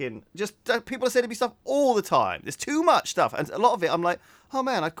like fucking just people are sending me stuff all the time. There's too much stuff, and a lot of it I'm like, oh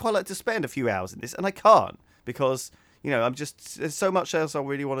man, I'd quite like to spend a few hours in this, and I can't because I'm just there's so much else I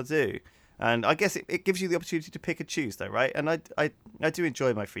really want to do. And I guess it gives you the opportunity to pick and choose, though, right? And I do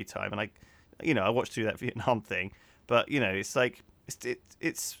enjoy my free time, and I watched through that Vietnam thing, but it's like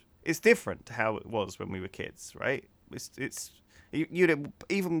it's different to how it was when we were kids, right? It's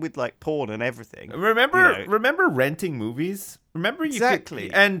even with like porn and everything. Remember renting movies? Remember you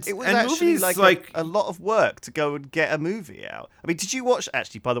exactly, and it was and actually movies like a lot of work to go and get a movie out. I mean, did you watch?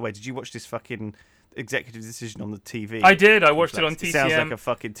 Actually, by the way, did you watch this fucking Executive Decision on the TV? I did. I watched it on TCM. It sounds like a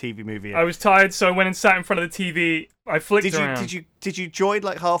fucking TV movie. I was tired, so I went and sat in front of the TV. I flicked around. Did you join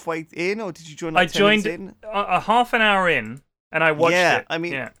like halfway in, or did you join I like 10 joined minutes in? a half an hour in, and I watched it. I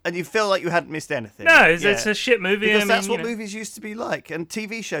mean, and you feel like you hadn't missed anything. No, it's a shit movie. Because that's what movies used to be like, and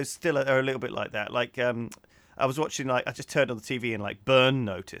TV shows still are a little bit like that. Like, I was watching, like, I just turned on the TV and like Burn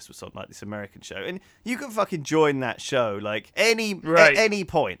Notice was on, like, this American show, and you can fucking join that show like any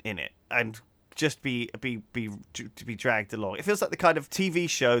point in it, and just be dragged along. It feels like the kind of TV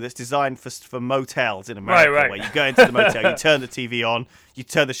show that's designed for motels in America, right. where you go into the motel, you turn the TV on, you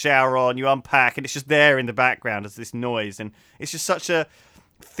turn the shower on, you unpack, and it's just there in the background as this noise, and it's just such a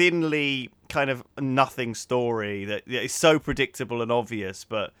thinly kind of nothing story that is so predictable and obvious,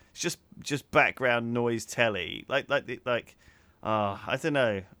 but it's just background noise telly, like I don't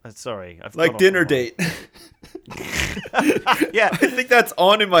know. Sorry, I've like Dinner Date. Yeah, I think that's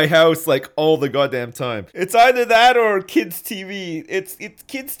on in my house like all the goddamn time. It's either that or kids TV. It's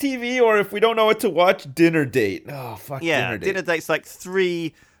kids TV, or if we don't know what to watch, Dinner Date. Oh fuck, yeah, Dinner Date. Dinner Date's like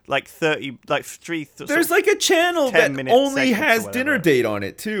 3 There's like a channel that 10-minute only segments or has whatever. Dinner Date on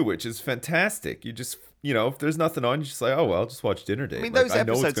it too, which is fantastic. You just, if there's nothing on, you just like, oh well, I'll just watch Dinner Date. I mean, Like, those I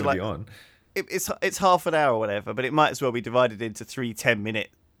know it's episodes going are to be on. It's half an hour or whatever, but it might as well be divided into 3 10-minute.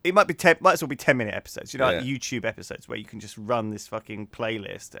 It might as well be 10-minute episodes. Like YouTube episodes where you can just run this fucking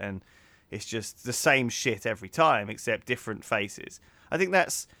playlist and it's just the same shit every time except different faces. I think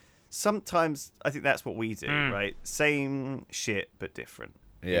that's what we do, right? Same shit but different.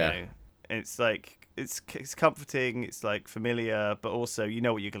 Yeah. You know? It's like it's comforting. It's like familiar, but also you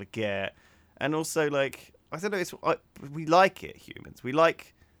know what you're gonna get, and also like I don't know. We like it, humans. We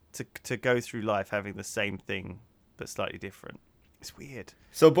like to go through life having the same thing but slightly different. It's weird.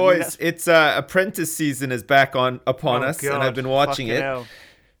 So boys, it's Apprentice season is back upon us, God, and I've been watching it. hell.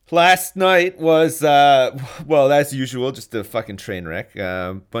 Last night was well, as usual, just a fucking train wreck.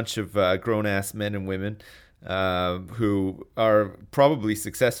 Bunch of grown ass men and women who are probably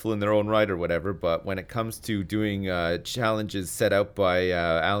successful in their own right or whatever, but when it comes to doing challenges set out by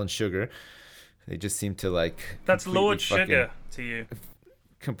Alan Sugar, they just seem to like. That's Lord Sugar to you.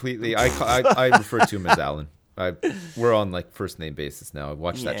 Completely, I refer to him as Alan. We're on like first name basis now. I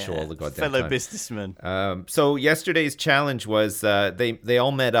watch that show all the goddamn fellow time. businessman. So yesterday's challenge was they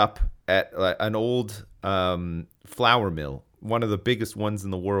all met up at an old flour mill, one of the biggest ones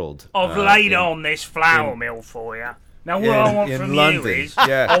in the world. I've laid on this flour mill for you. Now what I want from London. you is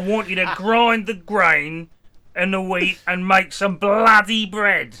I want you to grind the grain and the wheat and make some bloody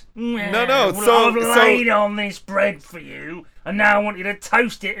bread. No. I've laid on this bread for you, and now I want you to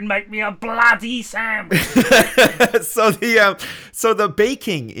toast it and make me a bloody sandwich. So the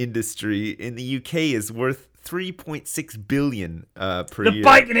baking industry in the UK is worth 3.6 billion per year. The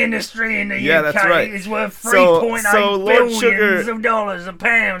bacon industry in the UK that's right. is worth So 3.8 Lord billions Sugar- of dollars of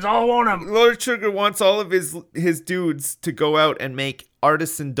pounds. I want them. Lord Sugar wants all of his dudes to go out and make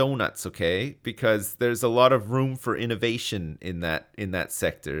artisan donuts, okay? Because there's a lot of room for innovation in that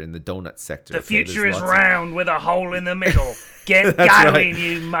sector, in the donut sector. The future is round with a hole in the middle. Get That's going, right.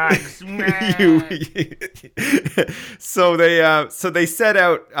 you mugs. So they set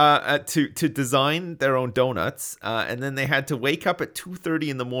out to design their own donuts, and then they had to wake up at 2:30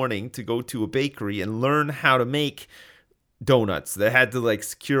 in the morning to go to a bakery and learn how to make donuts. They had to like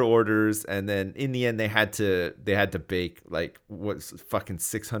secure orders, and then in the end they had to bake like fucking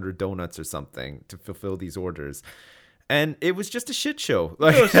 600 donuts or something to fulfill these orders. And it was just a shit show,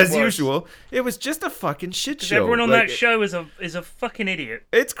 like as usual. It was just a fucking shit show. Everyone on like, that show is a fucking idiot.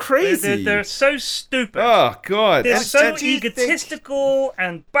 It's crazy. They're so stupid. Oh god, They're so do you think- egotistical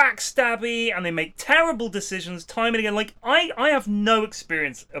and backstabby, and they make terrible decisions time and again. Like I have no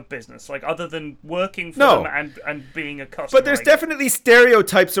experience of business, like other than working for them and being a customer. But there's definitely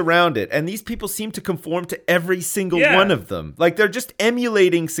stereotypes around it, and these people seem to conform to every single one of them. Like they're just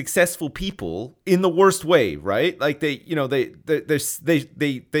emulating successful people in the worst way, right? Like they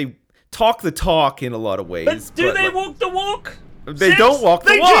talk the talk in a lot of ways. But do they walk the walk? They don't walk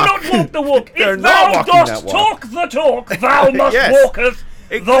the walk. They do not walk the walk. They're If not thou walking dost that walk. talk the talk, thou must Yes. walketh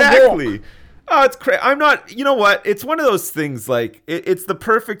the Exactly. walk. Oh, it's crazy. I'm not. You know what? It's one of those things. Like it's the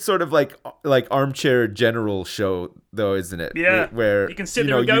perfect sort of like armchair general show, though, isn't it? Yeah. Where You can sit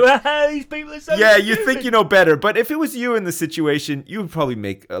there and go, hey, these people are so stupid. you think you know better, but if it was you in the situation, you would probably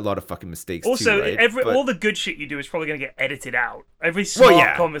make a lot of fucking mistakes. Also, too, right? all the good shit you do is probably going to get edited out. Every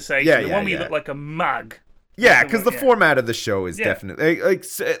smart conversation, the one where you look like a mug. Yeah, because the format of the show is definitely like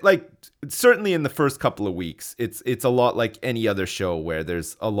certainly in the first couple of weeks, it's a lot like any other show where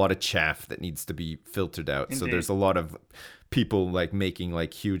there's a lot of chaff that needs to be filtered out. Indeed. So there's a lot of people like making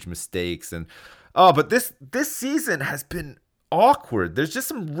like huge mistakes but this season has been awkward. There's just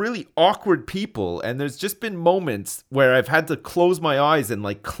some really awkward people, and there's just been moments where I've had to close my eyes and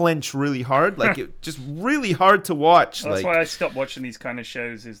like clench really hard, like it just really hard to watch. That's like, why I stopped watching these kind of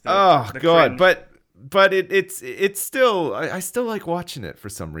shows. Is the god, cringe. But it's still I still like watching it for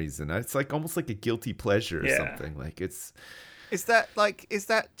some reason. It's like almost like a guilty pleasure or something. Like it's Is that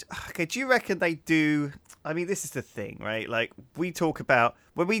okay? Do you reckon they do? I mean, this is the thing, right? Like we talk about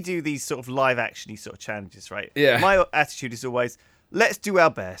when we do these sort of live actiony sort of challenges, right? Yeah. My attitude is always let's do our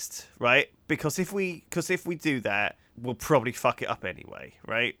best, right? Because if we do that, we'll probably fuck it up anyway,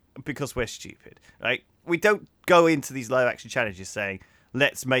 right? Because we're stupid, right? We don't go into these live action challenges saying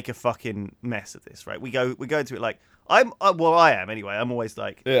let's make a fucking mess of this, right? We go into it like I am anyway. I'm always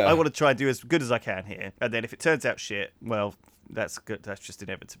like I want to try and do as good as I can here, and then if it turns out shit, well. That's good. That's just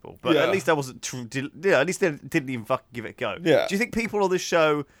inevitable. But at least I wasn't. At least they didn't even fucking give it a go. Yeah. Do you think people on the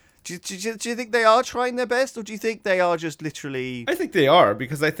show? Do you think they are trying their best, or do you think they are just literally? I think they are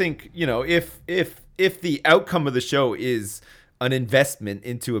because I think if the outcome of the show is an investment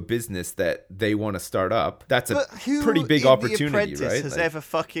into a business that they want to start up, that's a pretty big opportunity, right? Has ever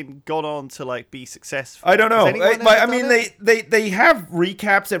fucking gone on to like be successful? I don't know. I mean, they have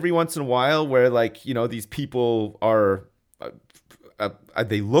recaps every once in a while where like these people are.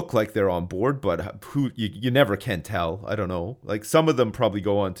 They look like they're on board, but who you never can tell. I don't know. Like some of them probably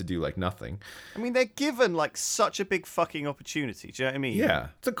go on to do like nothing. I mean, they're given like such a big fucking opportunity. Do you know what I mean? Yeah,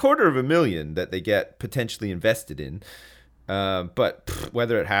 it's $250,000 that they get potentially invested in. But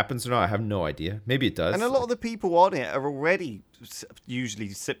whether it happens or not, I have no idea. Maybe it does. And a lot of the people on it are already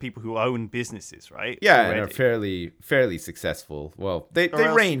usually people who own businesses, right? Yeah, already. and are fairly successful. Well, they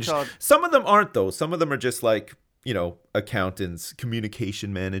range. Some of them aren't though. Some of them are just like. Accountants,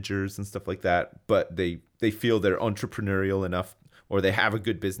 communication managers and stuff like that, but they feel they're entrepreneurial enough or they have a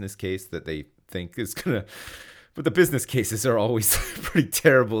good business case that they think is gonna, but the business cases are always pretty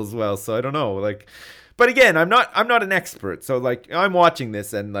terrible as well. So I don't know, like, but again, I'm not an expert. So like I'm watching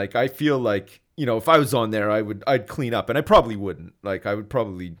this and like, I feel like, if I was on there, I'd clean up and I probably wouldn't. Like I would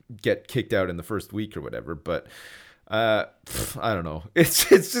probably get kicked out in the first week or whatever, but I don't know. It's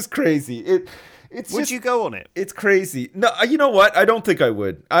just crazy. Would you go on it? It's crazy. No, you know what? I don't think I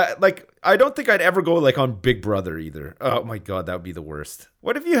would. I don't think I'd ever go like on Big Brother either. Oh my God, that would be the worst.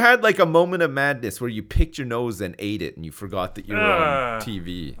 What if you had like a moment of madness where you picked your nose and ate it and you forgot that you were on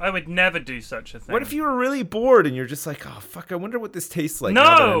TV? I would never do such a thing. What if you were really bored and you're just like, oh fuck, I wonder what this tastes like now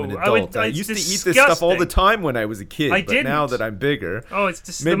that I'm an adult. I used to eat this stuff all the time when I was a kid, but now that I'm bigger, it's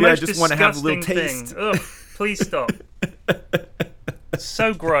just maybe I just want to have a little taste. Ugh, please stop.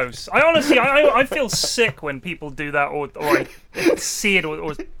 So gross. I honestly, I feel sick when people do that or I see it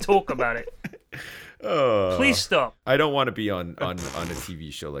or talk about it. Please stop. I don't want to be on a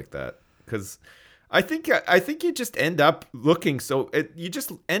TV show like that because I think you just end up looking so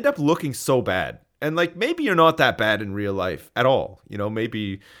bad. And like maybe you're not that bad in real life at all.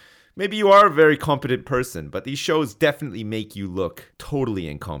 Maybe you are a very competent person, but these shows definitely make you look totally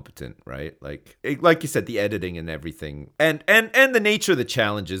incompetent, right? Like you said, the editing and everything, and the nature of the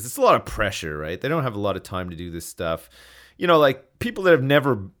challenges. It's a lot of pressure, right? They don't have a lot of time to do this stuff. Like people that have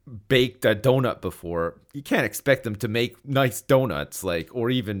never baked a donut before, you can't expect them to make nice donuts, like or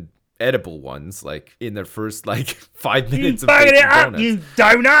even edible ones, like in their first 5 minutes of baking it up, donuts. You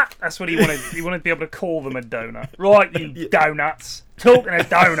donut. That's what he wanted. He wanted to be able to call them a donut, right? You donuts. Talking of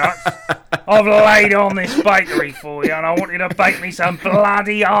donuts, I've laid on this bakery for you, and I want you to bake me some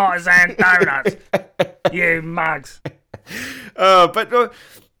bloody artisan donuts. You mugs.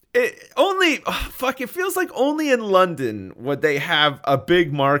 It feels like only in London would they have a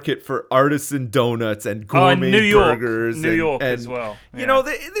big market for artisan donuts and gourmet burgers. New York as well. Yeah.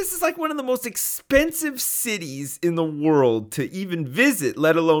 This is like one of the most expensive cities in the world to even visit,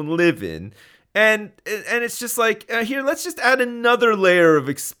 let alone live in. And it's just like, here, let's just add another layer of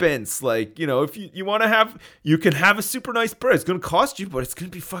expense. Like, if you want to you can have a super nice burger. It's going to cost you, but it's going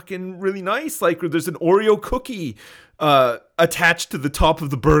to be fucking really nice. Like, there's an Oreo cookie attached to the top of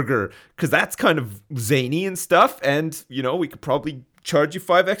the burger because that's kind of zany and stuff. And, we could probably charge you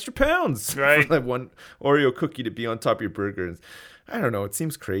 £5 extra right. for that one Oreo cookie to be on top of your burger. I don't know. It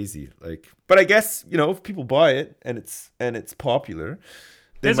seems crazy. But I guess, if people buy it and it's popular.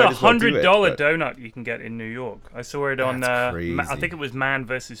 There's a $100 donut you can get in New York. I saw it on, I think it was Man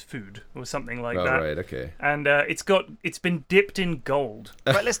vs. Food or something like that. Oh, right, okay. And it's been dipped in gold.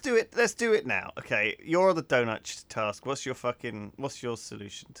 Right, let's do it. Let's do it now. Okay, you're on the donut task. What's your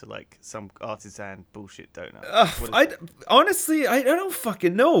solution to some artisan bullshit donut? Honestly, I don't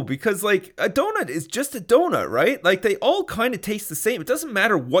fucking know because a donut is just a donut, right? Like they all kind of taste the same. It doesn't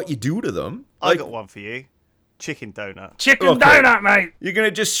matter what you do to them. I got one for you. Chicken donut. Donut, mate. You're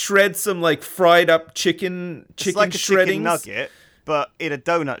gonna just shred some fried up chicken it's like a shreddings. Chicken nugget, but in a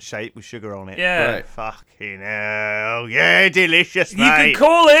donut shape with sugar on it. Yeah. Right. Fucking hell. Yeah, delicious, mate.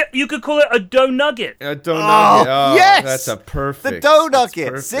 You could call it a dough nugget. A dough nugget. Oh, yes. That's a perfect. The dough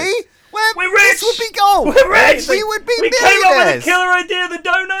nugget. See? We're rich. This would be gold. We're rich. We would be We came up with a millionaires. killer idea of the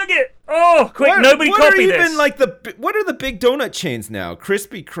dough nugget. Oh, quick! Nobody copy this. What are the big donut chains now?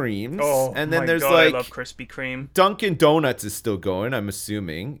 Krispy Kremes. Oh, and then my there's God, like I love Krispy Kreme. Dunkin' Donuts is still going, I'm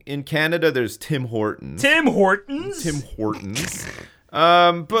assuming. In Canada, there's Tim Hortons. Tim Hortons.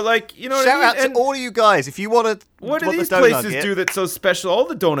 But like, you know what I mean? Shout out to all of you guys if you want to. What do these places do that's so special? All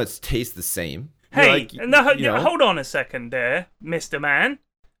the donuts taste the same. Hey, hold on a second there, Mr. Man.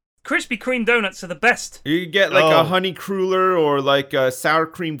 Krispy Kreme donuts are the best. You get like a honey cruller or like a sour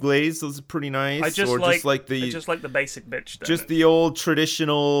cream glaze. Those are pretty nice. I just like the basic bitch donuts. Just the old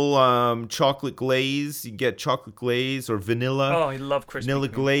traditional chocolate glaze. You get chocolate glaze or vanilla. Oh, I love Krispy vanilla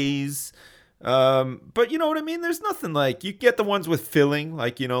Kreme. glaze. But you know what I mean? There's nothing like, you get the ones with filling,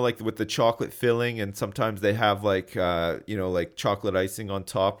 like, you know, like with the chocolate filling, and sometimes they have like, you know, like chocolate icing on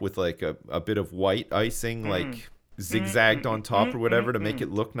top with like a bit of white icing, like zigzagged on top or whatever to make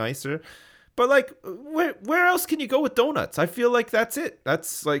it look nicer. But like, where else can you go with donuts? I feel like that's it.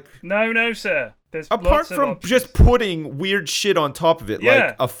 That's like, no, sir. There's apart from just putting weird shit on top of it,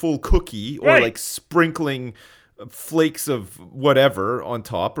 like a full cookie or like sprinkling flakes of whatever on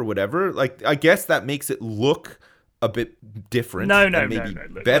top or whatever, like I guess that makes it look a bit different. No,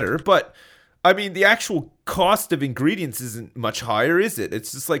 better. But I mean, the actual cost of ingredients isn't much higher, is it?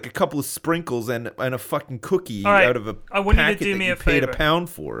 It's just like a couple of sprinkles and a fucking cookie out of a packet that you paid £1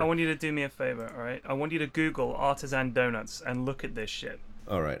 for. I want you to do me a favor, all right? I want you to Google Artisan donuts and look at this shit.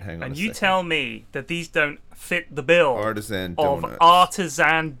 All right, hang on. And you tell me that these don't fit the bill Artisan of donuts.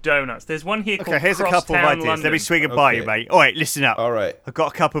 Artisan donuts. There's one here called here's a couple of ideas. London. Let me swing it by you, mate. All right, listen up. All right. I've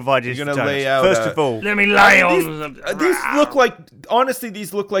got a couple of ideas. You're for gonna donuts. lay out, First of all, let me lay on. These look like, honestly,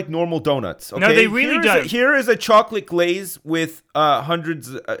 these look like normal donuts. Okay? No, they really don't. Here is a chocolate glaze with hundreds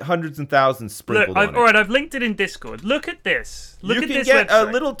and thousands sprinkled on it. All right, I've linked it in Discord. Look at this. Look at this You can get website.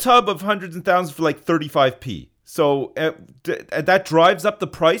 a little tub of hundreds and thousands for like 35p. So that drives up the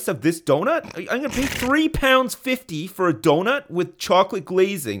price of this donut. I'm going to pay £3.50 for a donut with chocolate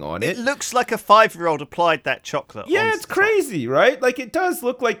glazing on it. it looks like a 5-year-old applied that chocolate. Yeah, on it's crazy, right? Like, it does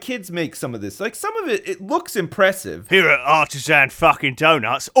look like kids make some of this. Like, some of it looks impressive. Here at Artisan fucking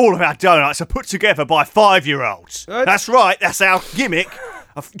Donuts, all of our donuts are put together by 5-year-olds. That's right, that's our gimmick.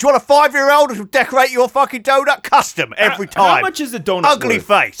 Do you want a 5-year-old who'll decorate your fucking donut custom every time? How much is a donut Ugly worth?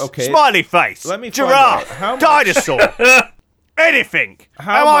 face, Okay. smiley face, Let me find giraffe, out. How much- dinosaur, anything.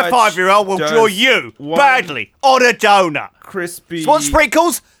 How And my much 5-year-old will does draw you one badly on a donut. Crispy Want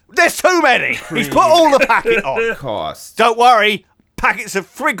sprinkles? There's too many. He's put all the packet on. cost. Don't worry, packets of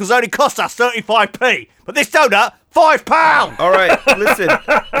sprinkles only cost us 35p, but this donut, £5. All right, listen.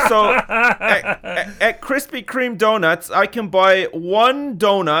 So at Krispy Kreme Donuts, I can buy one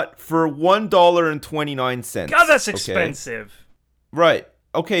donut for $1.29. God, that's expensive. Right.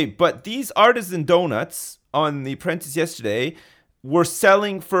 Okay, but these artisan donuts on The Apprentice yesterday were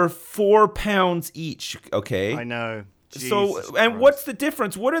selling for £4 each. Okay. I know. So, Jesus and Christ. what's the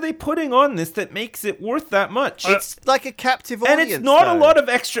difference? What are they putting on this that makes it worth that much? It's like a captive And audience. it's not a though. lot of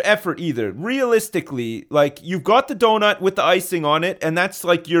extra effort either. Realistically, like, you've got the donut with the icing on it, and that's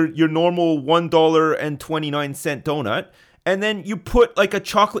like your normal $1.29 donut. And then you put like a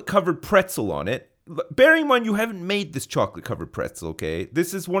chocolate covered pretzel on it. Bearing in mind, you haven't made this chocolate covered pretzel, okay?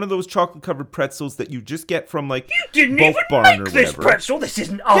 This is one of those chocolate covered pretzels that you just get from like You didn't Bulk even Barn make or this whatever. pretzel. This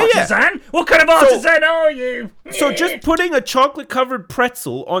isn't artisan. yeah. What kind of artisan are you? So just putting a chocolate covered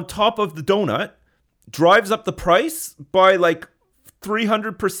pretzel on top of the donut drives up the price by like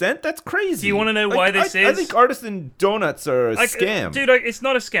 300%. That's crazy. Do you want to know why this I is? think artisan donuts are a scam. Dude, it's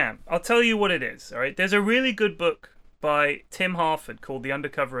not a scam. I'll tell you what it is, all right? There's a really good book by Tim Harford called The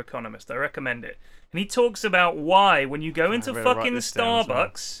Undercover Economist. I recommend it. And he talks about why, when you go into better write fucking this down as well.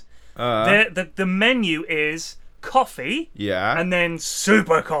 Starbucks, the menu is coffee, Yeah. and then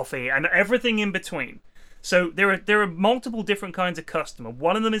super coffee, and everything in between. So there are multiple different kinds of customer.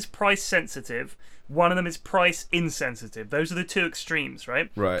 One of them is price sensitive. One of them is price insensitive. Those are the two extremes, right?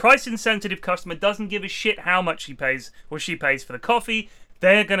 Right. Price insensitive customer doesn't give a shit how much he pays or she pays for the coffee.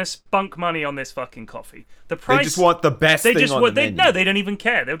 They're gonna spunk money on this fucking coffee. The price. They just want the best thing on the menu. No, they don't even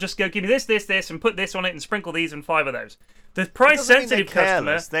care. They'll just go give me this, and put this on it, and sprinkle these and 5 of those. The price Doesn't mean sensitive they're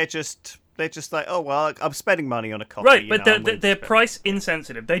customer. careless. They're just like, oh well, I'm spending money on a coffee. Right, you but know, I'm they're willing to spend. price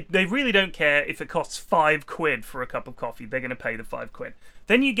insensitive. They really don't care if it costs £5 for a cup of coffee. They're going to pay the £5.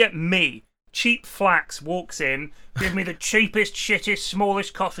 Then you get me. Cheap Flax walks in, give me the cheapest, shittest,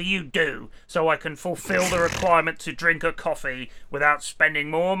 smallest coffee you do, so I can fulfill the requirement to drink a coffee without spending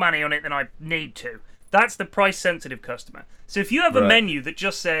more money on it than I need to. That's the price-sensitive customer. So if you have a Right. menu that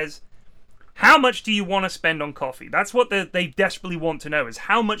just says, how much do you want to spend on coffee? That's what they desperately want to know, is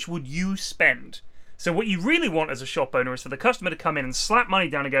how much would you spend? So what you really want as a shop owner is for the customer to come in and slap money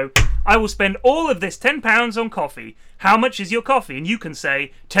down and go, I will spend all of this £10 on coffee. How much is your coffee? And you can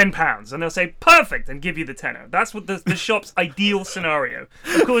say £10. And they'll say, perfect, and give you the tenner. That's what the shop's ideal scenario.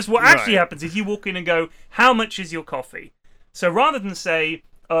 Of course, what actually happens is you walk in and go, how much is your coffee? So rather than say,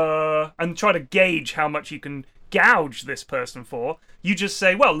 and try to gauge how much you can gouge this person for, you just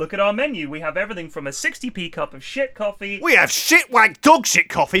say, well, look at our menu. We have everything from a 60p cup of shit coffee. We have shit wank dog shit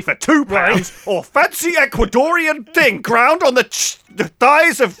coffee for £2, Right. or fancy Ecuadorian thing ground on the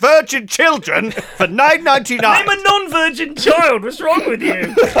thighs of virgin children for $9.99. I'm a non-virgin child. What's wrong with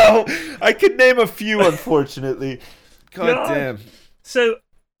you? Oh, I could name a few, unfortunately. God damn. So,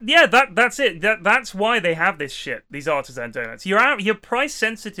 yeah, that's it. That's why they have this shit, these artisan donuts. Your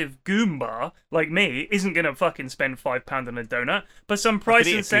price-sensitive Goomba, like me, isn't going to fucking spend £5 on a donut, but some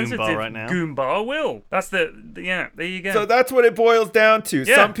price-insensitive Goomba will. That's there you go. So that's what it boils down to.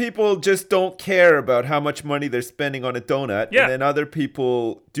 Yeah. Some people just don't care about how much money they're spending on a donut, Yeah. and then other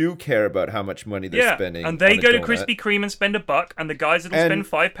people do care about how much money they're spending and they on a go to donut. Krispy Kreme and spend $1, and the guys that'll spend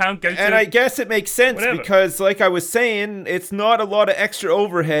 £5 go to... And I guess it makes sense whatever. because, like I was saying, it's not a lot of extra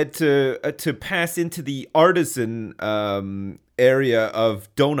overhead to pass into the artisan area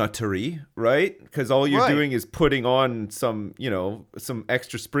of donuttery, right? Because all you're doing is putting on some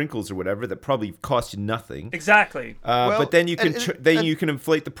extra sprinkles or whatever that probably cost you nothing. Exactly. But then you can you can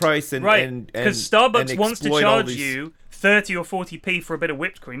inflate the price and because Starbucks wants to exploit charge you 30 or 40p for a bit of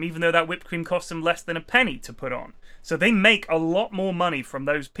whipped cream, even though that whipped cream costs them less than a penny to put on. So they make a lot more money from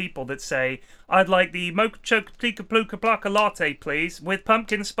those people that say, I'd like the mocha chocolate pluka plaka latte, please, with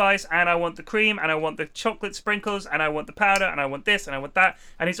pumpkin spice, and I want the cream, and I want the chocolate sprinkles, and I want the powder, and I want this, and I want that.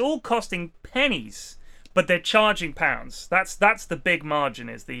 And it's all costing pennies, but they're charging pounds. That's the big margin,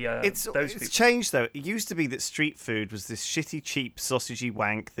 is the It's changed, though. It used to be that street food was this shitty, cheap, sausagey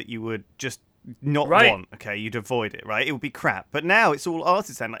wank that you would just not want. Okay, you'd avoid it, right? It would be crap. But now it's all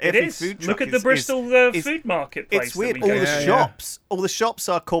artisan. Like, every food truck Look at the Bristol food marketplace. It's weird. All the shops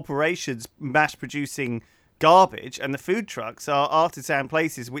are corporations mass producing garbage, and the food trucks are artisan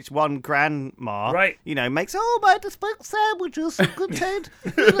places which one grandma, makes my bespoke sandwiches contain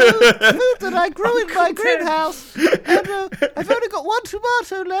food that I grew in my greenhouse, and I've only got one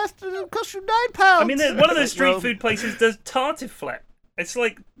tomato left, and it costs you £9. I mean, one of those street food places does tartiflette. It's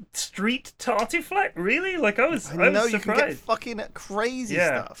like street tartiflette, really? Like I was surprised. You can get fucking crazy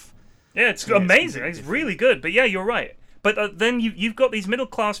stuff. Yeah, it's amazing. It's really good. But yeah, you're right. But then you've got these middle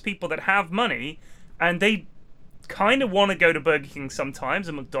class people that have money, and they kind of want to go to Burger King sometimes,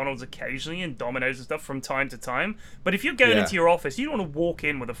 and McDonald's occasionally, and Domino's and stuff from time to time. But if you're going into your office, you don't want to walk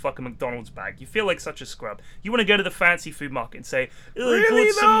in with a fucking McDonald's bag. You feel like such a scrub. You want to go to the fancy food market and say,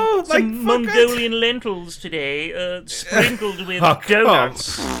 I bought some Mongolian lentils today, sprinkled with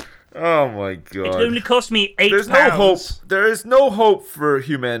donuts. Oh my god! It only cost me £8. There's no hope. There is no hope for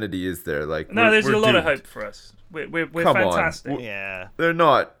humanity, is there? There's a lot of hope for us. We're fantastic. Yeah, they're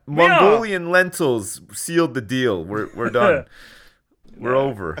not. Mongolian lentils sealed the deal. We're done. We're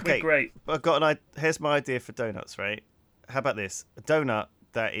over. Okay, great. I've got here's my idea for donuts. Right? How about this? A donut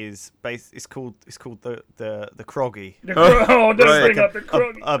that is based. It's called the Kroggy. Don't bring up the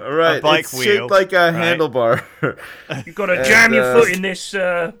Kroggy. A bike it's wheel, shaped like a handlebar. You've got to jam your foot in this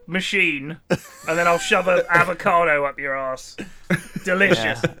machine, and then I'll shove an avocado up your ass.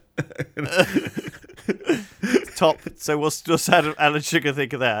 Delicious. Top. So what's Alan Sugar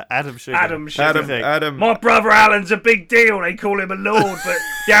think of that? Adam Sugar. Adam. My brother Alan's a big deal. They call him a lord, but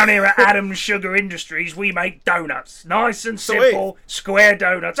down here at Adam Sugar Industries, we make donuts. Nice and simple, square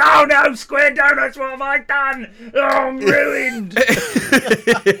donuts. Oh no, square donuts! What have I done? Oh, I'm ruined.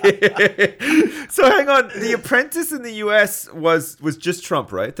 So hang on. The Apprentice in the U.S. was just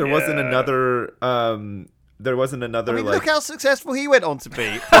Trump, right? There wasn't another. Look how successful he went on to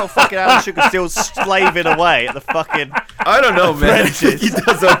be. Well, fucking Alan Sugar's still slaving away at the fucking. I don't know, man. He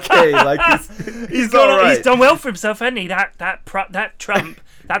does okay. He's all right. He's done well for himself, hasn't he? That Trump.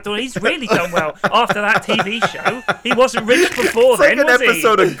 He's really done well after that TV show. He wasn't rich before then, was he? It's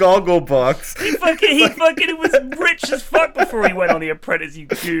like an episode of Gogglebox. He fucking was rich as fuck before he went on The Apprentice, you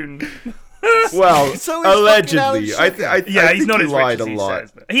goon. Well, so allegedly. I he's not as lied rich as a he lot.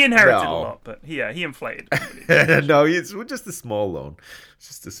 says. He inherited a lot, but he inflated. No, it's just a small loan. It's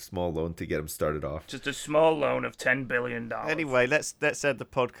just a small loan to get him started off. Just a small loan of $10 billion. Anyway, let's end the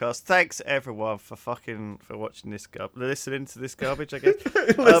podcast. Thanks everyone for watching this listening to this garbage, I guess.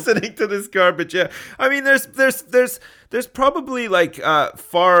 Listening to this garbage, yeah. I mean, there's probably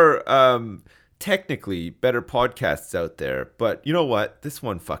far technically better podcasts out there, but you know what? This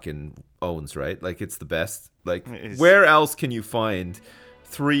one fucking owns, right? Like, it's the best. Like, where else can you find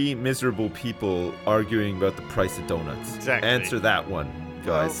 3 miserable people arguing about the price of donuts? Exactly. Answer that one,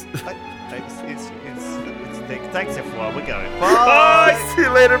 guys. Well, thanks everyone. We're going. Bye. See you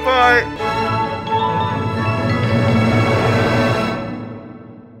later. Bye.